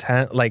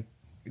content? Like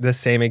the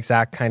same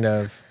exact kind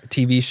of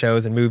TV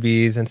shows and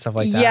movies and stuff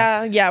like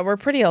that? Yeah, we're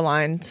pretty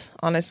aligned,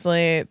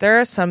 honestly. There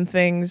are some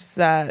things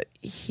that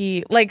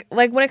he like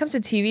when it comes to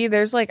TV,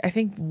 there's like I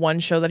think one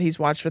show that he's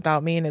watched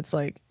without me, and it's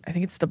like I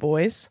think it's The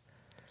Boys.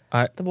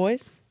 The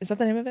Boys? Is that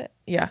the name of it?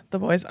 Yeah, The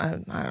Boys. I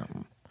don't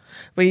know.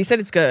 But he said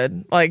it's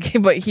good. Like,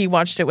 but he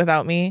watched it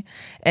without me.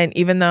 And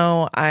even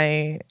though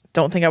I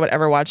don't think I would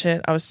ever watch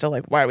it, I was still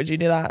like, why would you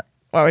do that?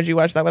 Why would you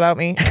watch that without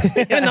me?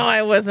 Even though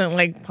I wasn't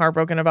like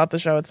heartbroken about the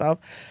show itself.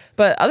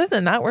 But other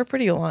than that, we're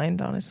pretty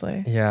aligned,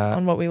 honestly. Yeah.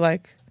 On what we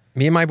like.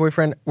 Me and my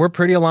boyfriend, we're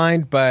pretty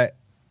aligned, but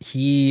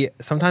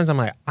sometimes I'm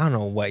like, I don't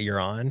know what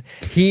you're on.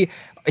 He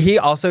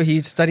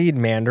studied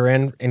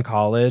Mandarin in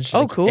college.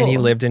 Oh, cool. And he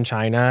lived in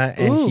China,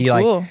 and Ooh, he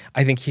cool.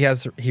 I think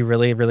he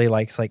really, really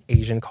likes like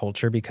Asian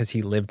culture because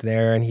he lived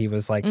there, and he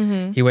was like,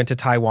 he went to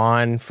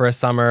Taiwan for a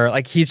summer.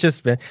 Like he's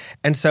just been,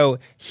 and so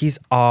he's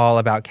all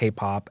about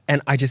K-pop.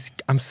 And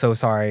I'm so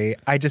sorry.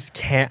 I just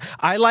can't.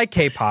 I like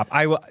K-pop.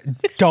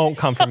 Don't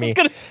come for me. I was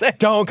gonna say.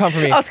 Don't come for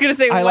me. I was gonna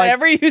say,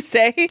 whatever you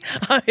say,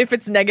 if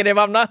it's negative,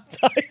 I'm not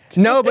touched.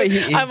 No, but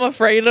I'm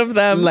afraid of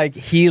them. Like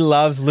he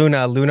loves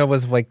Luna. Luna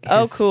was like,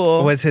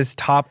 cool. Was his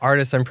top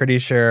artist, I'm pretty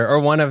sure, or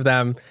one of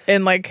them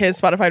in like his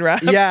Spotify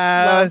rap.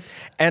 Yeah, Love.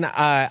 and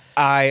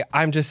I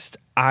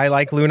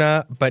like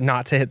Luna, but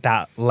not to hit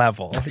that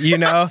level. You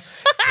know,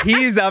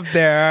 he's up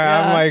there.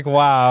 Yeah. I'm like,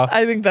 wow.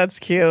 I think that's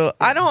cute.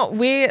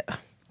 When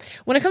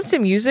it comes to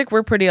music,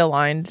 we're pretty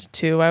aligned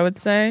too. I would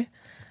say.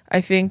 I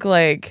think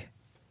like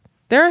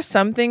there are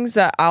some things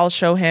that I'll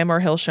show him or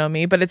he'll show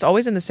me, but it's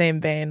always in the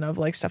same vein of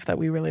like stuff that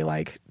we really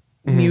like.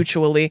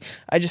 Mutually.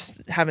 I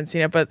just haven't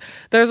seen it, but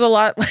there's a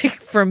lot like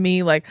for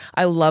me, like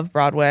I love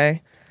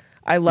Broadway.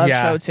 I love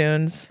show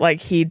tunes.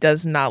 Like he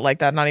does not like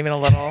that, not even a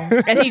little.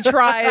 And he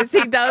tries.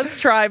 He does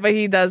try, but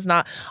he does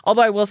not.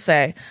 Although I will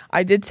say,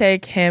 I did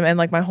take him and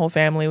like my whole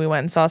family. We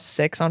went and saw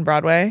 6 on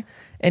Broadway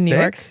in New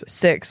York.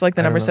 6, like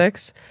the number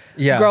 6.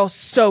 Yeah. Girl,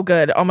 so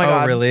good. Oh my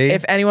God. Really?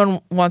 If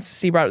anyone wants to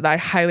see Broadway, I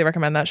highly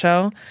recommend that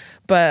show.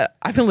 But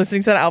I've been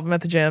listening to that album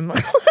at the gym.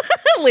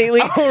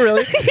 Lately. Oh,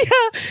 really?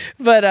 Yeah.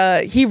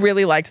 But he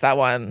really liked that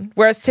one.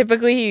 Whereas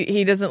typically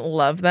he doesn't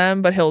love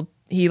them, but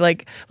he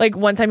like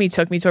one time he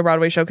took me to a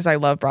Broadway show because I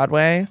love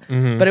Broadway,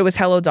 but it was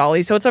Hello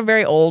Dolly, so it's a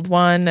very old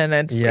one, and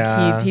it's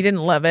like he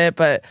didn't love it,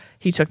 but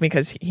he took me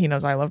because he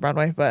knows I love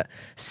Broadway. But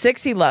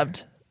 6 he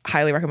loved,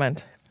 highly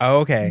recommend. Oh,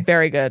 okay,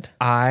 very good.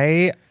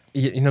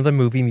 You know the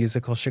movie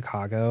musical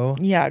Chicago?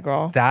 Yeah,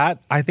 girl.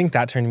 I think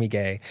that turned me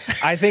gay.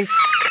 I think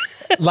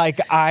like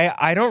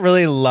I don't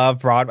really love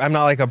Broadway. I'm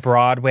not like a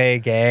Broadway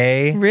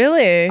gay.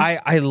 Really?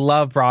 I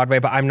love Broadway,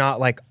 but I'm not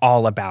like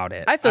all about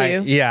it. I feel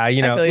you. Yeah,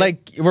 you know,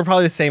 like we're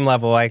probably the same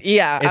level. Like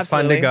yeah, it's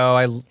absolutely. fun to go.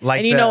 I like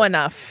and you know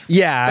enough.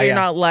 Yeah, but you're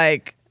not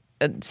like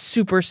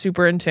super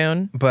in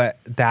tune. But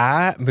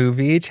that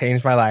movie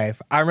changed my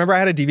life. I remember I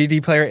had a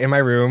DVD player in my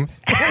room.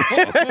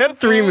 I had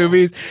 3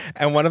 movies,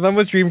 and one of them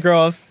was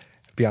Dreamgirls.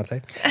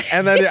 Beyonce.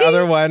 And then the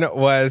other one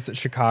was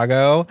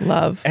Chicago.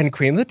 Love. And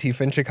Queen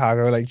Latifah in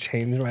Chicago like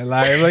changed my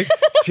life. Like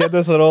she had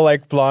this little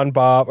like blonde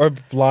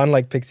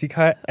like pixie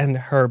cut and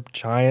her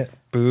giant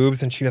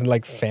boobs and she had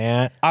like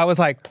fan. I was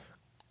like,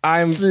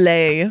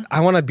 slay. I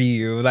want to be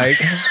you. Like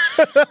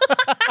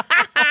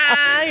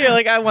you're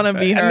like, I want to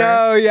be her.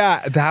 No,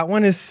 yeah. That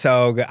one is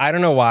so good. I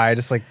don't know why. I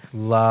just like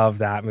love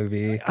that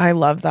movie. I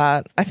love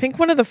that. I think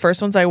one of the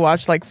first ones I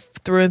watched like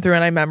through and through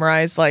and I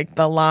memorized like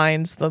the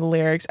lines, the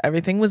lyrics,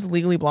 everything was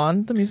Legally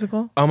Blonde, the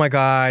musical. Oh my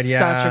God,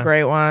 yeah. Such a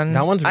great one.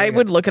 That one's really I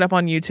would look it up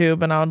on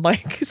YouTube and I would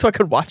like, so I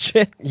could watch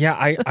it. Yeah,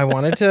 I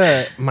wanted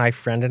to, my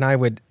friend and I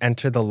would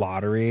enter the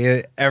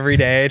lottery every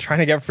day trying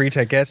to get free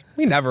tickets.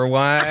 We never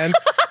won.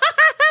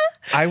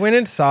 I went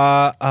and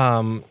saw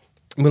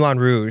Moulin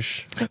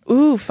Rouge.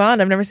 Ooh,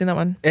 fun. I've never seen that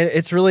one.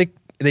 It's really,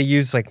 they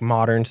use like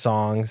modern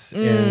songs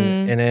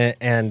in it,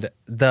 and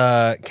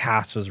the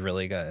cast was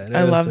really good.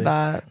 I love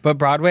that. But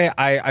Broadway,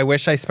 I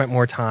wish I spent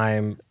more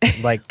time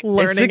like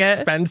learning. It's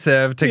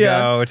expensive to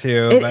go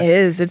to. It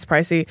is. It's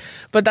pricey.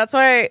 But that's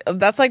why,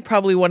 that's like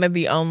probably one of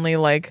the only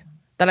like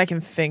that I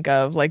can think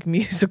of like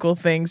musical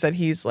things that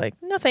he's like,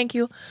 no, thank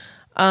you.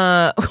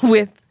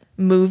 With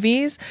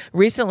movies,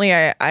 recently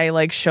I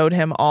like showed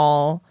him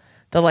all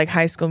the like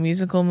High School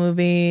Musical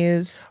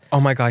movies. Oh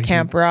my God.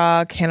 Camp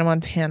Rock, Hannah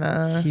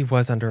Montana. He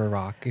was under a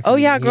rock. Oh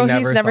yeah, girl,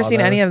 he's never seen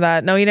any of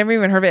that. No, he never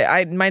even heard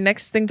of it. My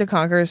next thing to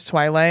conquer is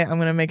Twilight. I'm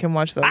gonna make him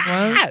watch those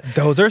ones.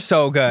 Those are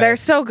so good. They're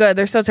so good.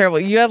 They're so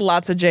terrible. You had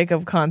lots of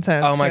Jacob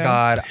content. Oh my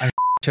God. I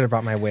should have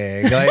brought my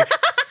wig. Like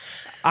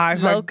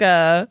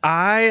Loca.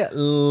 I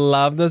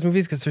love those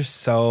movies because they're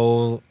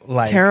so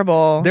like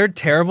terrible. They're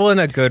terrible in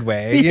a good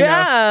way. You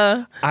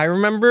know? I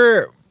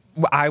remember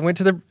I went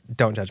to the,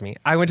 don't judge me,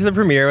 I went to the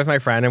premiere with my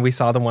friend and we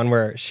saw the one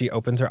where she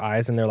opens her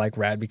eyes and they're like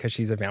red because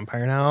she's a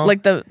vampire now.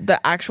 Like the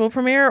actual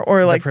premiere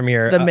or like the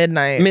premiere, the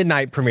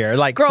midnight premiere.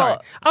 Like, girl, sorry,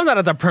 I was not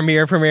at the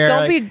premiere.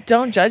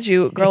 Don't judge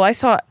you, girl. I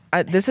saw.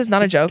 This is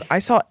not a joke. I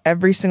saw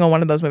every single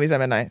one of those movies at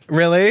midnight.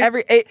 Really?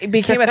 It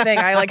became a thing.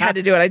 I like had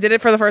to do it. I did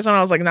it for the first one. I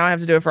was like, now I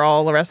have to do it for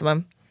all the rest of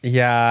them.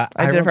 Yeah.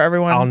 I did it for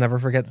everyone. I'll never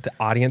forget the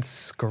audience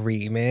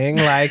screaming.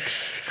 Like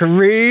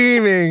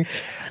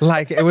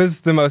it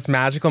was the most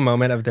magical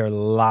moment of their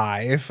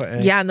life.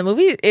 Yeah, and the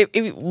movie,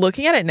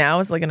 looking at it now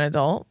as like an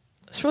adult,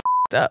 it's really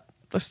up,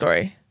 the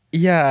story.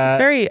 Yeah. It's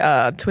very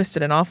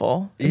twisted and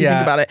awful if you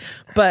think about it.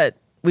 But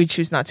we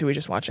choose not to. We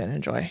just watch it and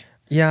enjoy.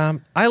 Yeah.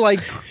 I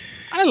like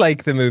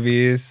the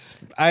movies.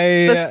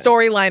 The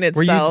storyline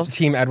itself. Were you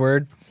Team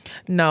Edward?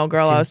 No,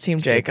 girl, I was Team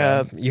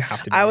Jacob. You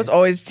have to be. I was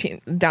always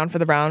down for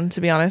the brown,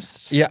 to be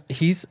honest. Yeah,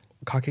 he's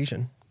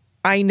Caucasian.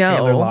 I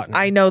know.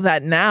 I know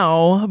that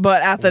now,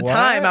 but at the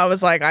time, I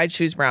was like, I'd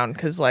choose brown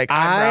because, like,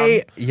 I'm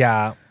brown.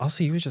 Yeah.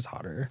 Also, he was just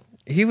hotter.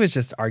 He was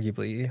just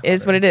arguably hotter.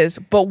 Is what it is.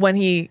 But when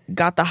he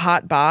got the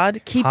hot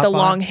bod, keep the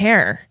long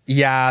hair.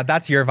 Yeah,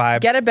 that's your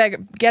vibe. Get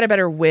a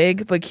better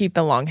wig, but keep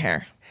the long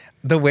hair.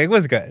 The wig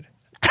was good.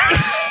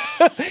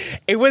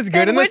 It was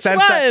good in the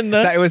sense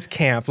that it was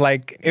camp.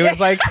 Like it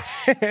was like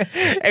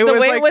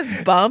it was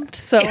bumped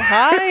so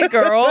high,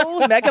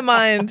 girl.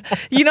 Megamind.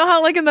 You know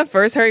how like in the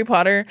first Harry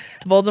Potter,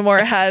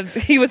 Voldemort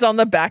he was on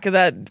the back of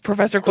that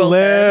Professor Quill's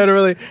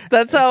literally head.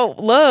 That's how it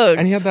looks.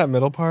 And he had that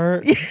middle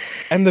part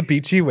and the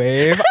beachy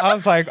wave. I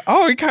was like,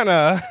 oh, he kind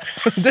of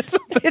did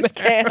something. It's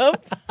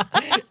camp.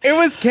 It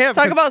was camp.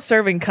 Talk about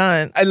serving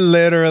cunt.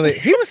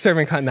 He was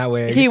serving cunt in that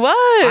way. He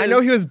was. I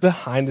know he was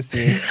behind the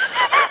scenes.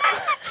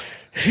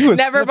 He was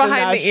never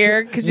behind the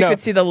ear because you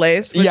could see the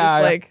lace. But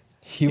just like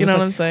you know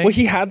what I'm saying? Well,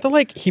 he had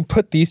he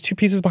put these 2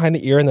 pieces behind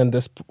the ear and then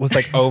this was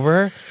like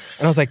over, and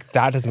I was like,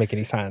 that doesn't make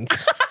any sense.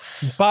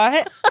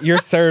 But you're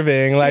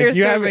serving, like you're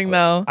serving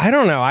though. I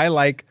don't know.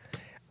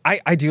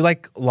 I do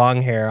like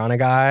long hair on a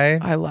guy.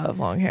 I love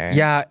long hair.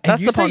 Yeah,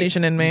 that's the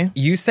Polynesian in me.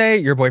 You say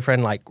your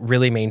boyfriend like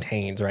really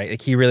maintains, right?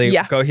 Like he really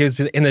he was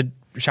in the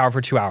shower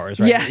for 2 hours,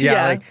 right?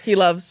 Yeah. Like,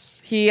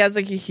 he has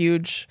like a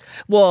huge.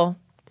 Well,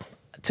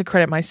 to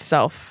credit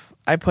myself,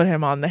 I put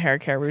him on the hair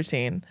care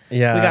routine.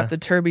 Yeah. We got the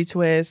turby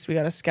twist. We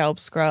got a scalp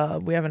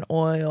scrub. We have an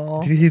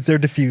oil. He's there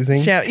diffusing.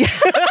 His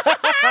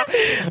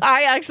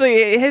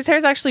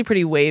hair's actually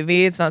pretty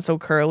wavy. It's not so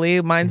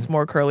curly. Mine's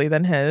more curly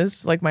than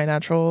his, like my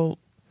natural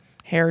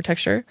hair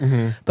texture.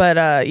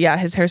 But yeah,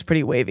 his hair's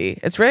pretty wavy.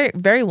 It's very,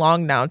 very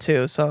long now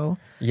too, so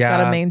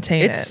gotta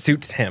maintain it. It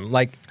suits him.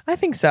 Like, I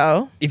think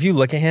so. if you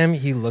look at him,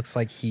 he looks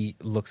like he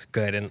looks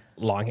good in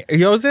long hair.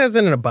 He always has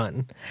it in a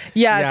bun.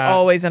 Yeah, it's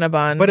always in a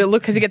bun. But it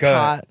looks because he gets good.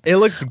 hot. It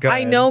looks good.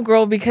 I know,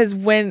 girl, because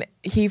when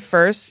he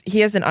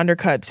has an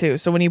undercut too.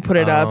 So when you put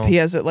it up, he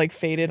has it like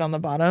faded on the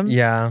bottom.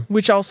 Yeah.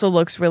 Which also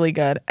looks really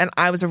good. And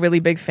I was a really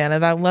big fan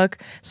of that look.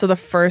 So the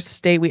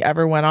first date we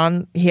ever went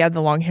on, he had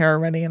the long hair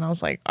already. And I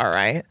was like, all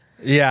right.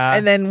 Yeah.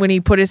 And then when he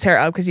put his hair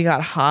up because he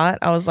got hot,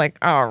 I was like,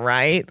 all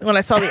right. When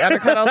I saw the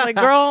undercut, I was like,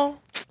 girl,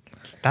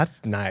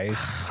 that's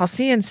nice. I'll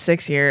see you in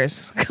 6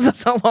 years because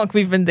that's how long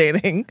we've been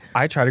dating.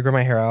 I try to grow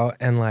my hair out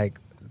and like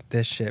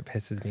this shit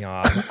pisses me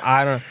off.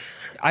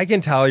 I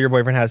can tell your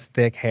boyfriend has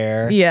thick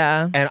hair.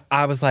 Yeah. And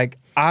I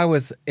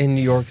was in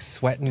New York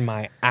sweating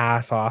my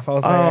ass off. I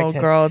was like, I Oh,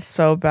 can't. girl, it's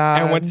so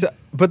bad.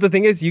 But the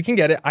thing is, you can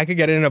get it. I could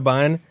get it in a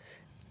bun,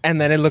 and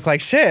then it looked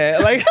like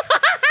shit. Like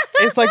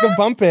it's like a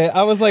bump it.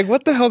 I was like,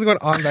 what the hell's going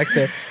on back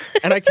there?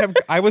 And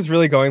I was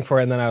really going for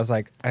it, and then I was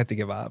like, I have to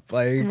give up.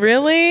 Like,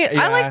 really?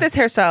 Yeah. I like this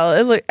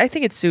hairstyle. I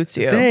think it suits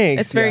you.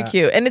 Thanks, It's very yeah.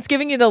 cute, and it's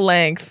giving you the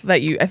length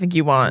that I think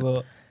you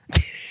want.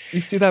 You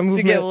see that movement?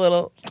 To get a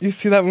little. You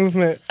see that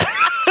movement?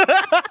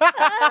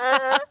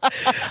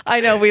 I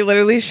know, we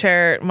literally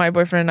share, my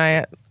boyfriend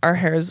and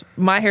I,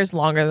 my hair's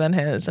longer than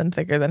his and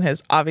thicker than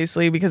his,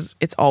 obviously, because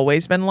it's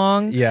always been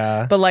long.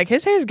 Yeah. But like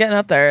his hair's getting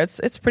up there.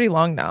 It's pretty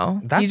long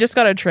now. He just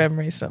got a trim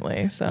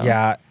recently. So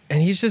Yeah.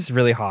 And he's just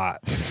really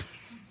hot.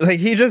 Like,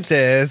 he just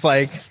is.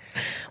 Like,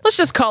 let's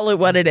just call it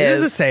what it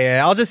is. just say it.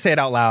 I'll just say it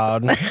out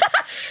loud.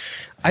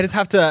 I just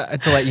have to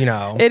let you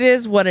know. It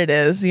is what it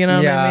is. You know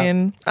what Yeah. I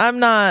mean? I'm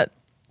not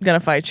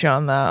gonna fight you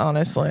on that,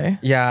 honestly.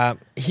 Yeah.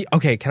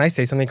 Okay, can I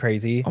say something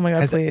crazy? Oh my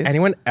God, Has please.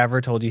 anyone ever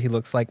told you he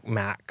looks like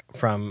Mac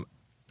from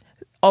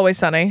Always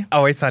Sunny.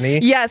 Always Sunny?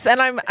 Yes, and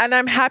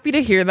I'm happy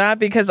to hear that,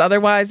 because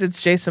otherwise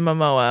it's Jason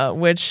Momoa,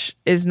 which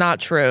is not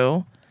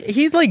true.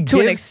 He like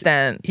To an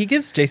extent. He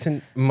gives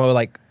Jason Momoa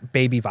like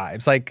baby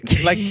vibes. Like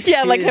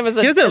Yeah, like him as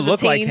a He doesn't as a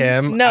look like teen.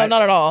 him. No,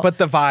 not at all. But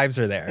the vibes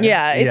are there.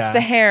 Yeah, it's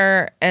the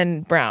hair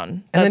and brown.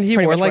 And That's then he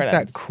pretty wore much like where it that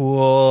ends.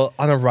 cool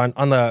on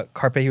the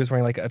carpet. He was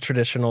wearing like a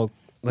traditional.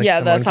 Like,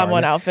 the Samoan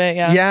garment. outfit.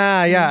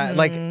 Yeah. Yeah.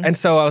 Like, and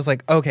so I was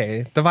like,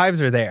 okay, the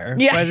vibes are there.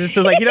 Yeah. But it's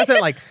just like he doesn't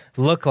like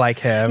look like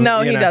him.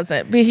 No, you he know?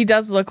 doesn't. But he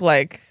does look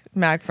like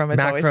Mac from It's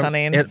Mac Always from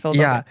Sunny in it-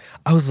 Philadelphia.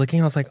 Yeah, I was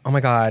looking. I was like, oh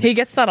my god, He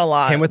gets that a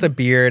lot. him with a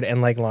beard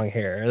and like long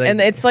hair. Like, and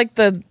it's like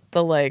the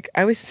like,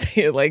 I always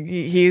say it like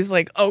he's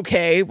like,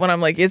 okay, when I'm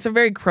like, it's a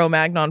very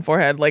Cro-Magnon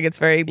forehead, like it's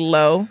very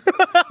low.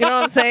 You know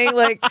what I'm saying?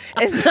 Like,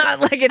 it's not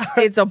like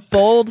it's a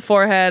bold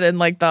forehead and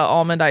like the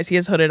almond eyes. He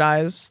has hooded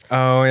eyes.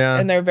 oh yeah,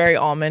 And they're very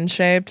almond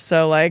shaped.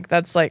 So like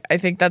that's like, I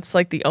think that's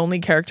like the only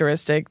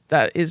characteristic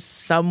that is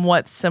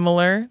somewhat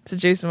similar to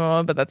Jason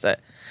Momoa, but that's it.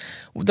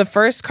 The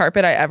first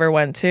carpet I ever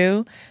went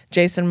to,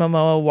 Jason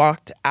Momoa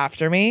walked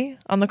after me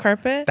on the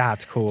carpet.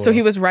 that's cool. So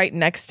he was right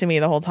next to me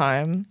the whole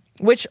time.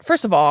 Which,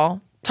 first of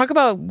all, talk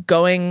about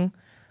going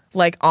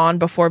like on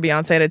before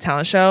Beyonce at a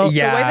talent show.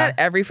 Yeah. The way that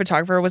every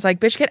photographer was like,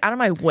 bitch, get out of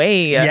my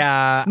way.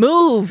 Yeah.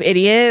 Move,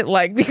 idiot.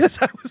 Like, because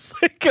I was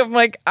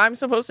like, I'm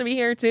supposed to be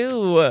here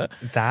too.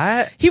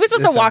 that He was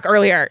supposed is to walk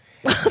earlier.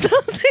 So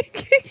I was like,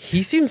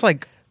 He seems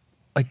like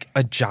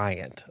a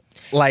giant.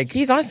 Like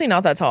he's honestly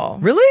not that tall.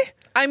 really?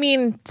 I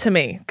mean, to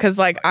me, because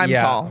like I'm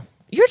Yeah. tall.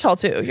 You're tall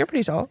too. You're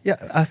pretty tall. Yeah,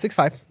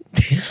 6'5".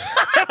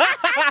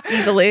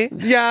 Easily.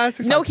 Yeah,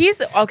 6'5". No,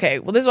 he's okay.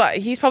 Well, this is why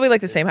he's probably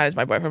like the same height as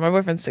my boyfriend. My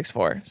boyfriend's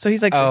 6'4", so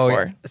he's like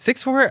 6'4".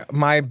 6'4".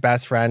 My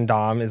best friend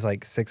Dom is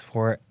like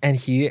 6'4", and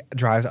he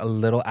drives a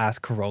little ass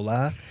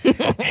Corolla.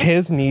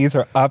 His knees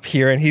are up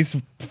here, and he's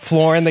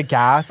flooring the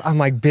gas. I'm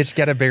like, bitch,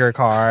 get a bigger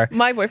car.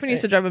 My boyfriend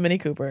used to drive a Mini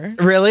Cooper.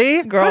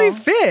 Really, Girl, how do you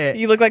fit?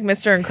 You look like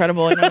Mr.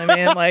 Incredible. You know what I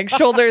mean? Like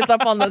shoulders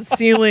up on the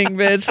ceiling,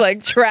 bitch.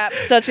 Like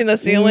traps touching the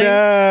ceiling.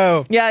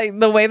 No. Yeah,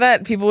 the way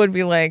that people would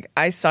be like,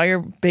 I saw your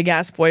big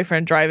ass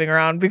boyfriend driving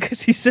around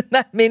because he's in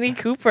that Mini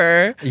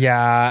Cooper.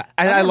 Yeah,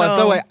 and I don't love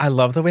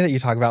know. the way that you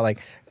talk about like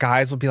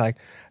guys will be like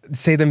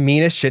say the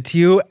meanest shit to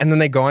you, and then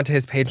they go onto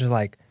his page and are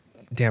like,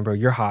 damn, bro,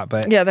 you're hot,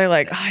 but Yeah, they're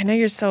like, oh, I know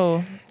you're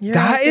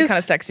That is- kind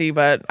of sexy,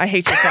 but I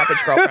hate your cabbage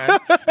girlfriend.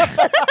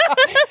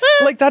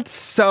 like that's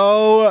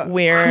so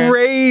Weird.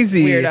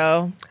 crazy,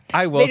 Weirdo.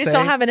 I will. They just say,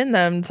 don't have it in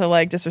them to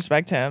like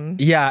disrespect him.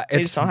 Yeah,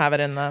 They just don't have it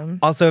in them.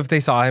 Also, if they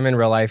saw him in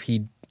real life,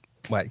 he'd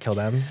kill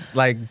them,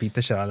 like beat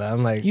the shit out of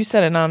them. Like You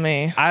said it, not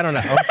me. I don't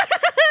know.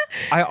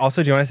 I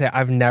also do want to say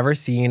I've never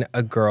seen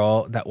a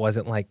girl that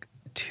wasn't like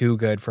too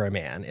good for a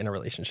man in a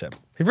relationship.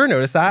 Have you ever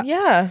noticed that?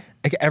 Yeah,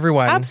 Like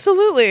everyone,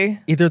 absolutely.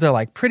 either they're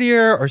like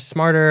prettier or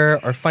smarter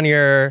or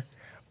funnier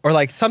or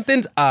like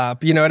something's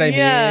up. You know what I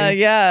Yeah, mean?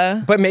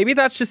 yeah. But maybe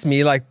that's just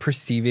me like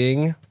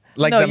perceiving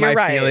like No, my you're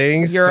right.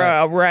 feelings. You're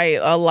but- right.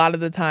 A lot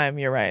of the time,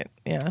 you're right.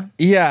 Yeah,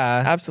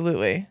 yeah.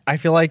 absolutely. I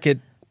feel like it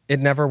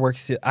never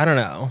works. I don't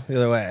know the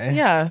other way.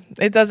 Yeah,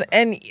 it does.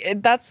 And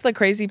that's the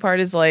crazy part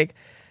is like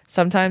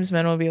sometimes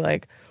men will be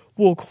like,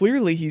 well,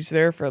 clearly he's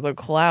there for the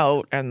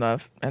clout and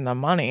the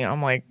money.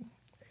 I'm like,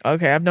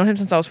 Okay, I've known him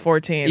since I was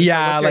 14.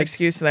 Yeah, so what's your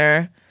excuse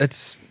there?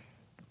 It's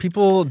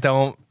people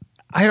don't.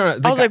 I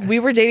don't know. I was like, we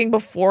were dating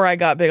before I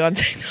got big on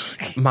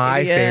TikTok.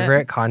 My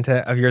favorite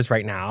content of yours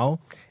right now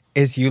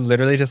is you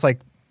literally just like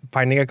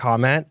finding a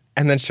comment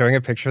and then showing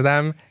a picture of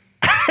them.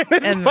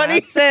 And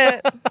funny. That's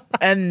it.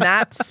 And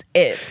that's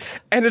it.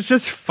 And it's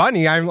just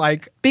funny. I'm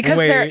like, because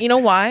wait. they're, you know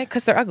why?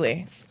 Because they're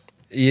ugly.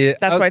 Yeah,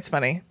 that's why it's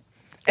funny.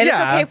 And it's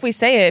okay if we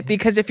say it,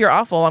 because if you're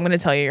awful, I'm going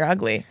to tell you you're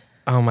ugly.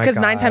 Oh my god.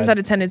 Because 9 times out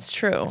of 10, it's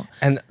true.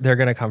 And they're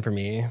gonna come for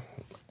me.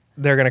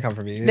 They're gonna come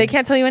for me. They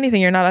can't tell you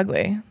anything. You're not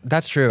ugly.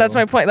 That's true. That's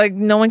my point. Like,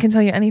 no one can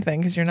tell you anything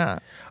because you're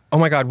not. Oh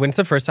my god. When's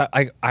the first time?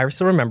 I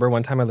still remember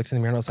one time I looked in the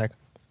mirror and I was like,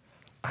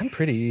 I'm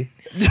pretty.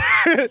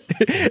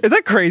 Is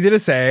that crazy to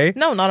say?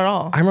 No, not at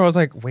all. I remember I was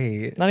like,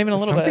 wait. Not even a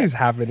little bit. Something's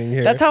happening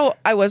here. That's how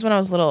I was when I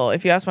was little,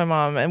 if you ask my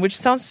mom, and which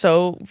sounds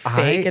so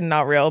fake and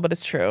not real, but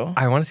it's true.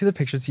 I want to see the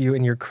pictures of you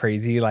and you're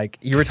crazy. Like,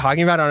 you were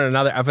talking about on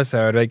another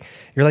episode, like,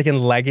 you're like in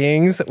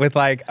leggings with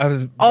like...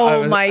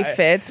 my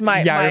fits.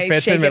 My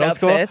fits shake in middle it up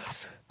school.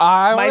 fits.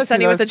 My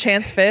Sunny with the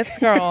Chance fits,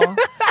 girl.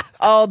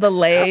 Oh, the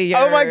layers.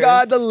 Oh my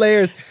god, the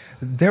layers.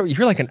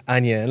 You're like an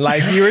onion.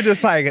 Like, you were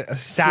just like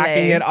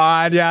stacking it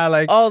on. Yeah,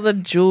 like all the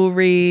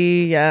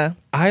jewelry. Yeah.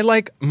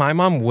 My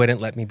mom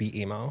wouldn't let me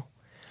be emo.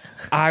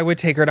 I would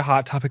take her to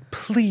Hot Topic.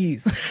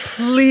 Please,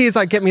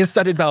 like, get me a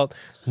studded belt.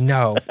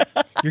 No,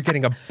 you're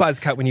getting a buzz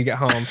cut when you get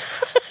home.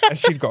 And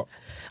she'd go.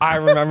 I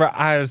remember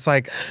I was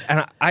like,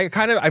 and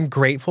I'm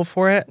grateful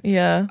for it.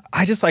 Yeah.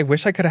 I just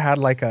wish I could have had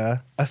like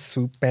a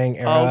swoop bang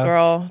era. Oh,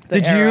 girl.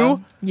 Did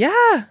you?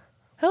 Yeah.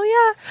 Hell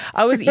yeah.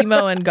 I was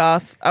emo and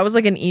goth. I was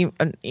like an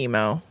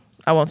emo.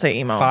 I won't say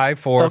emo.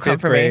 5'4",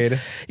 5th grade.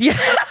 Yeah.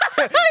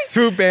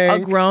 Swoop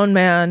bang. A grown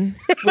man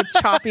with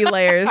choppy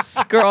layers.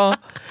 Girl.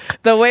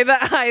 The way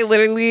that I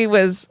literally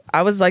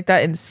I was like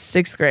that in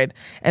 6th grade.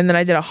 And then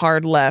I did a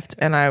hard left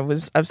and I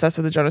was obsessed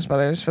with the Jonas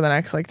Brothers for the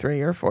next like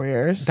 3 or 4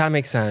 years. That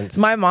makes sense.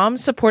 My mom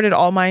supported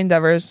all my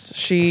endeavors.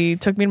 She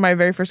took me to my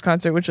very first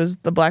concert, which was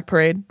the Black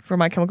Parade for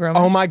My Chemical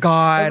Romance. Oh my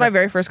god. That was my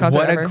very first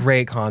concert ever. What a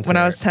great concert. When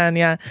I was 10,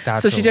 yeah.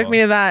 So she took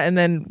me to that and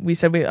then we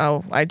said,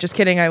 just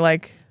kidding, I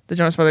like the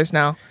Jonas Brothers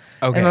now.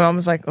 Okay. And my mom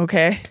was like,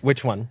 okay.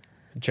 Which one?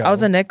 Joe? I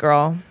was a Nick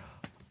girl.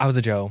 I was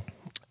a Joe.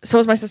 So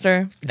was my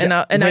sister. And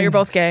now you're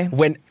both gay.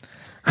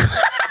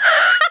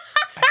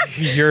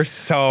 You're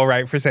so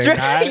right for saying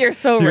that. You're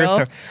so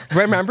real.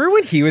 Remember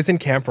when he was in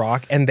Camp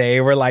Rock and they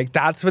were like,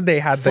 that's what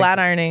they had. Flat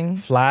iron.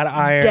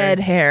 Dead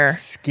hair.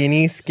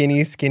 Skinny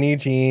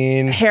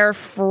jeans. Hair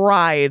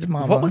fried,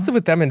 mama. What was it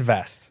with them in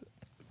vests?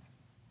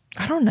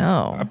 I don't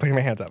know. I'm putting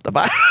my hands up. The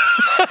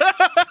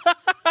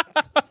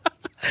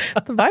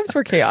vibes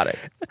were chaotic.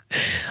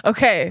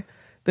 Okay.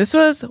 This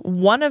was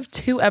one of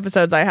 2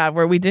 episodes I have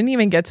where we didn't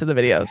even get to the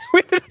videos.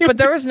 But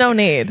there was no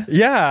need.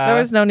 Yeah. There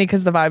was no need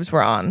because the vibes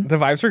were on. The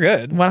vibes were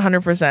good.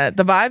 100%.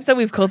 The vibes that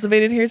we've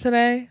cultivated here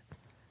today,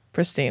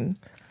 pristine.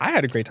 I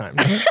had a great time.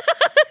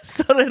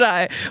 So did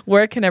I.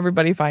 Where can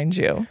everybody find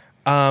you?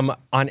 On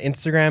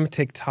Instagram,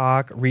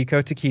 TikTok,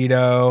 Rico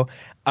Taquito.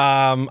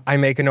 I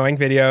make annoying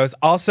videos.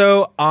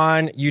 Also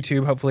on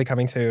YouTube, hopefully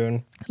coming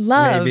soon.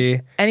 Love.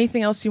 Maybe.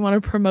 Anything else you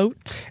want to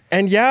promote?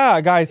 And yeah,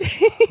 guys,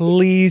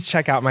 please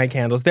check out my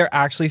candles. They're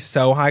actually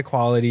so high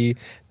quality.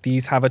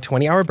 These have a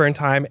 20-hour burn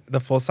time. The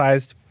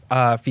full-sized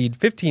feed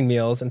 15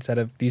 meals instead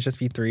of these just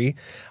feed 3.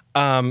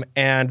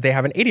 And they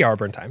have an 80-hour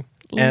burn time.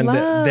 And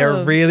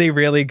they're really,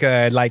 really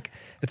good. Like,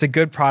 it's a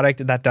good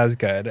product that does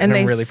good. And I'm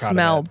they really proud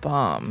smell of it.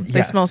 bomb.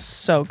 They smell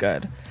so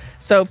good.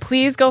 So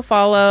please go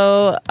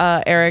follow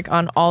Eric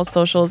on all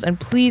socials. And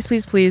please,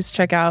 please, please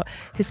check out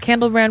his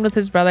candle brand with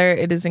his brother.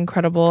 It is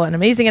incredible and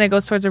amazing. And it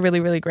goes towards a really,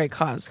 really great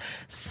cause.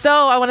 So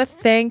I want to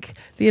thank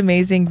the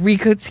amazing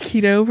Rico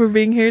Taquito for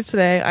being here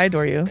today. I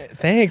adore you.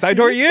 Thanks. I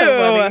adore you.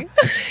 So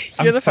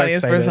You're the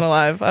funniest person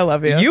alive. I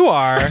love you. You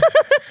are.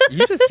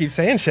 You just keep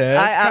saying shit.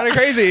 It's kind of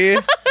crazy.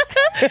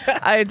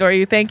 I adore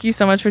you. Thank you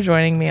so much for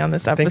joining me on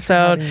this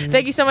episode.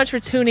 Thank you so much for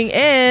tuning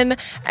in.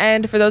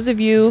 And for those of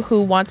you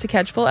who want to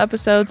catch full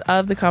episodes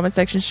of the Comment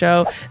Section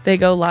Show, they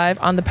go live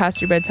on the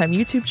Past Your Bedtime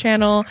YouTube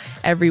channel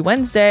every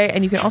Wednesday.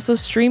 And you can also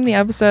stream the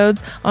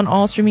episodes on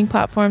all streaming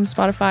platforms,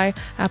 Spotify,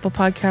 Apple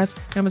Podcasts,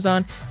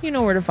 Amazon. You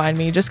know where to find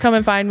me. Just come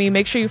and find me.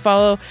 Make sure you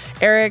follow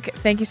Eric.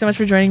 Thank you so much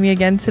for joining me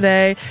again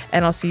today.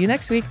 And I'll see you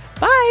next week.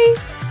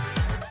 Bye.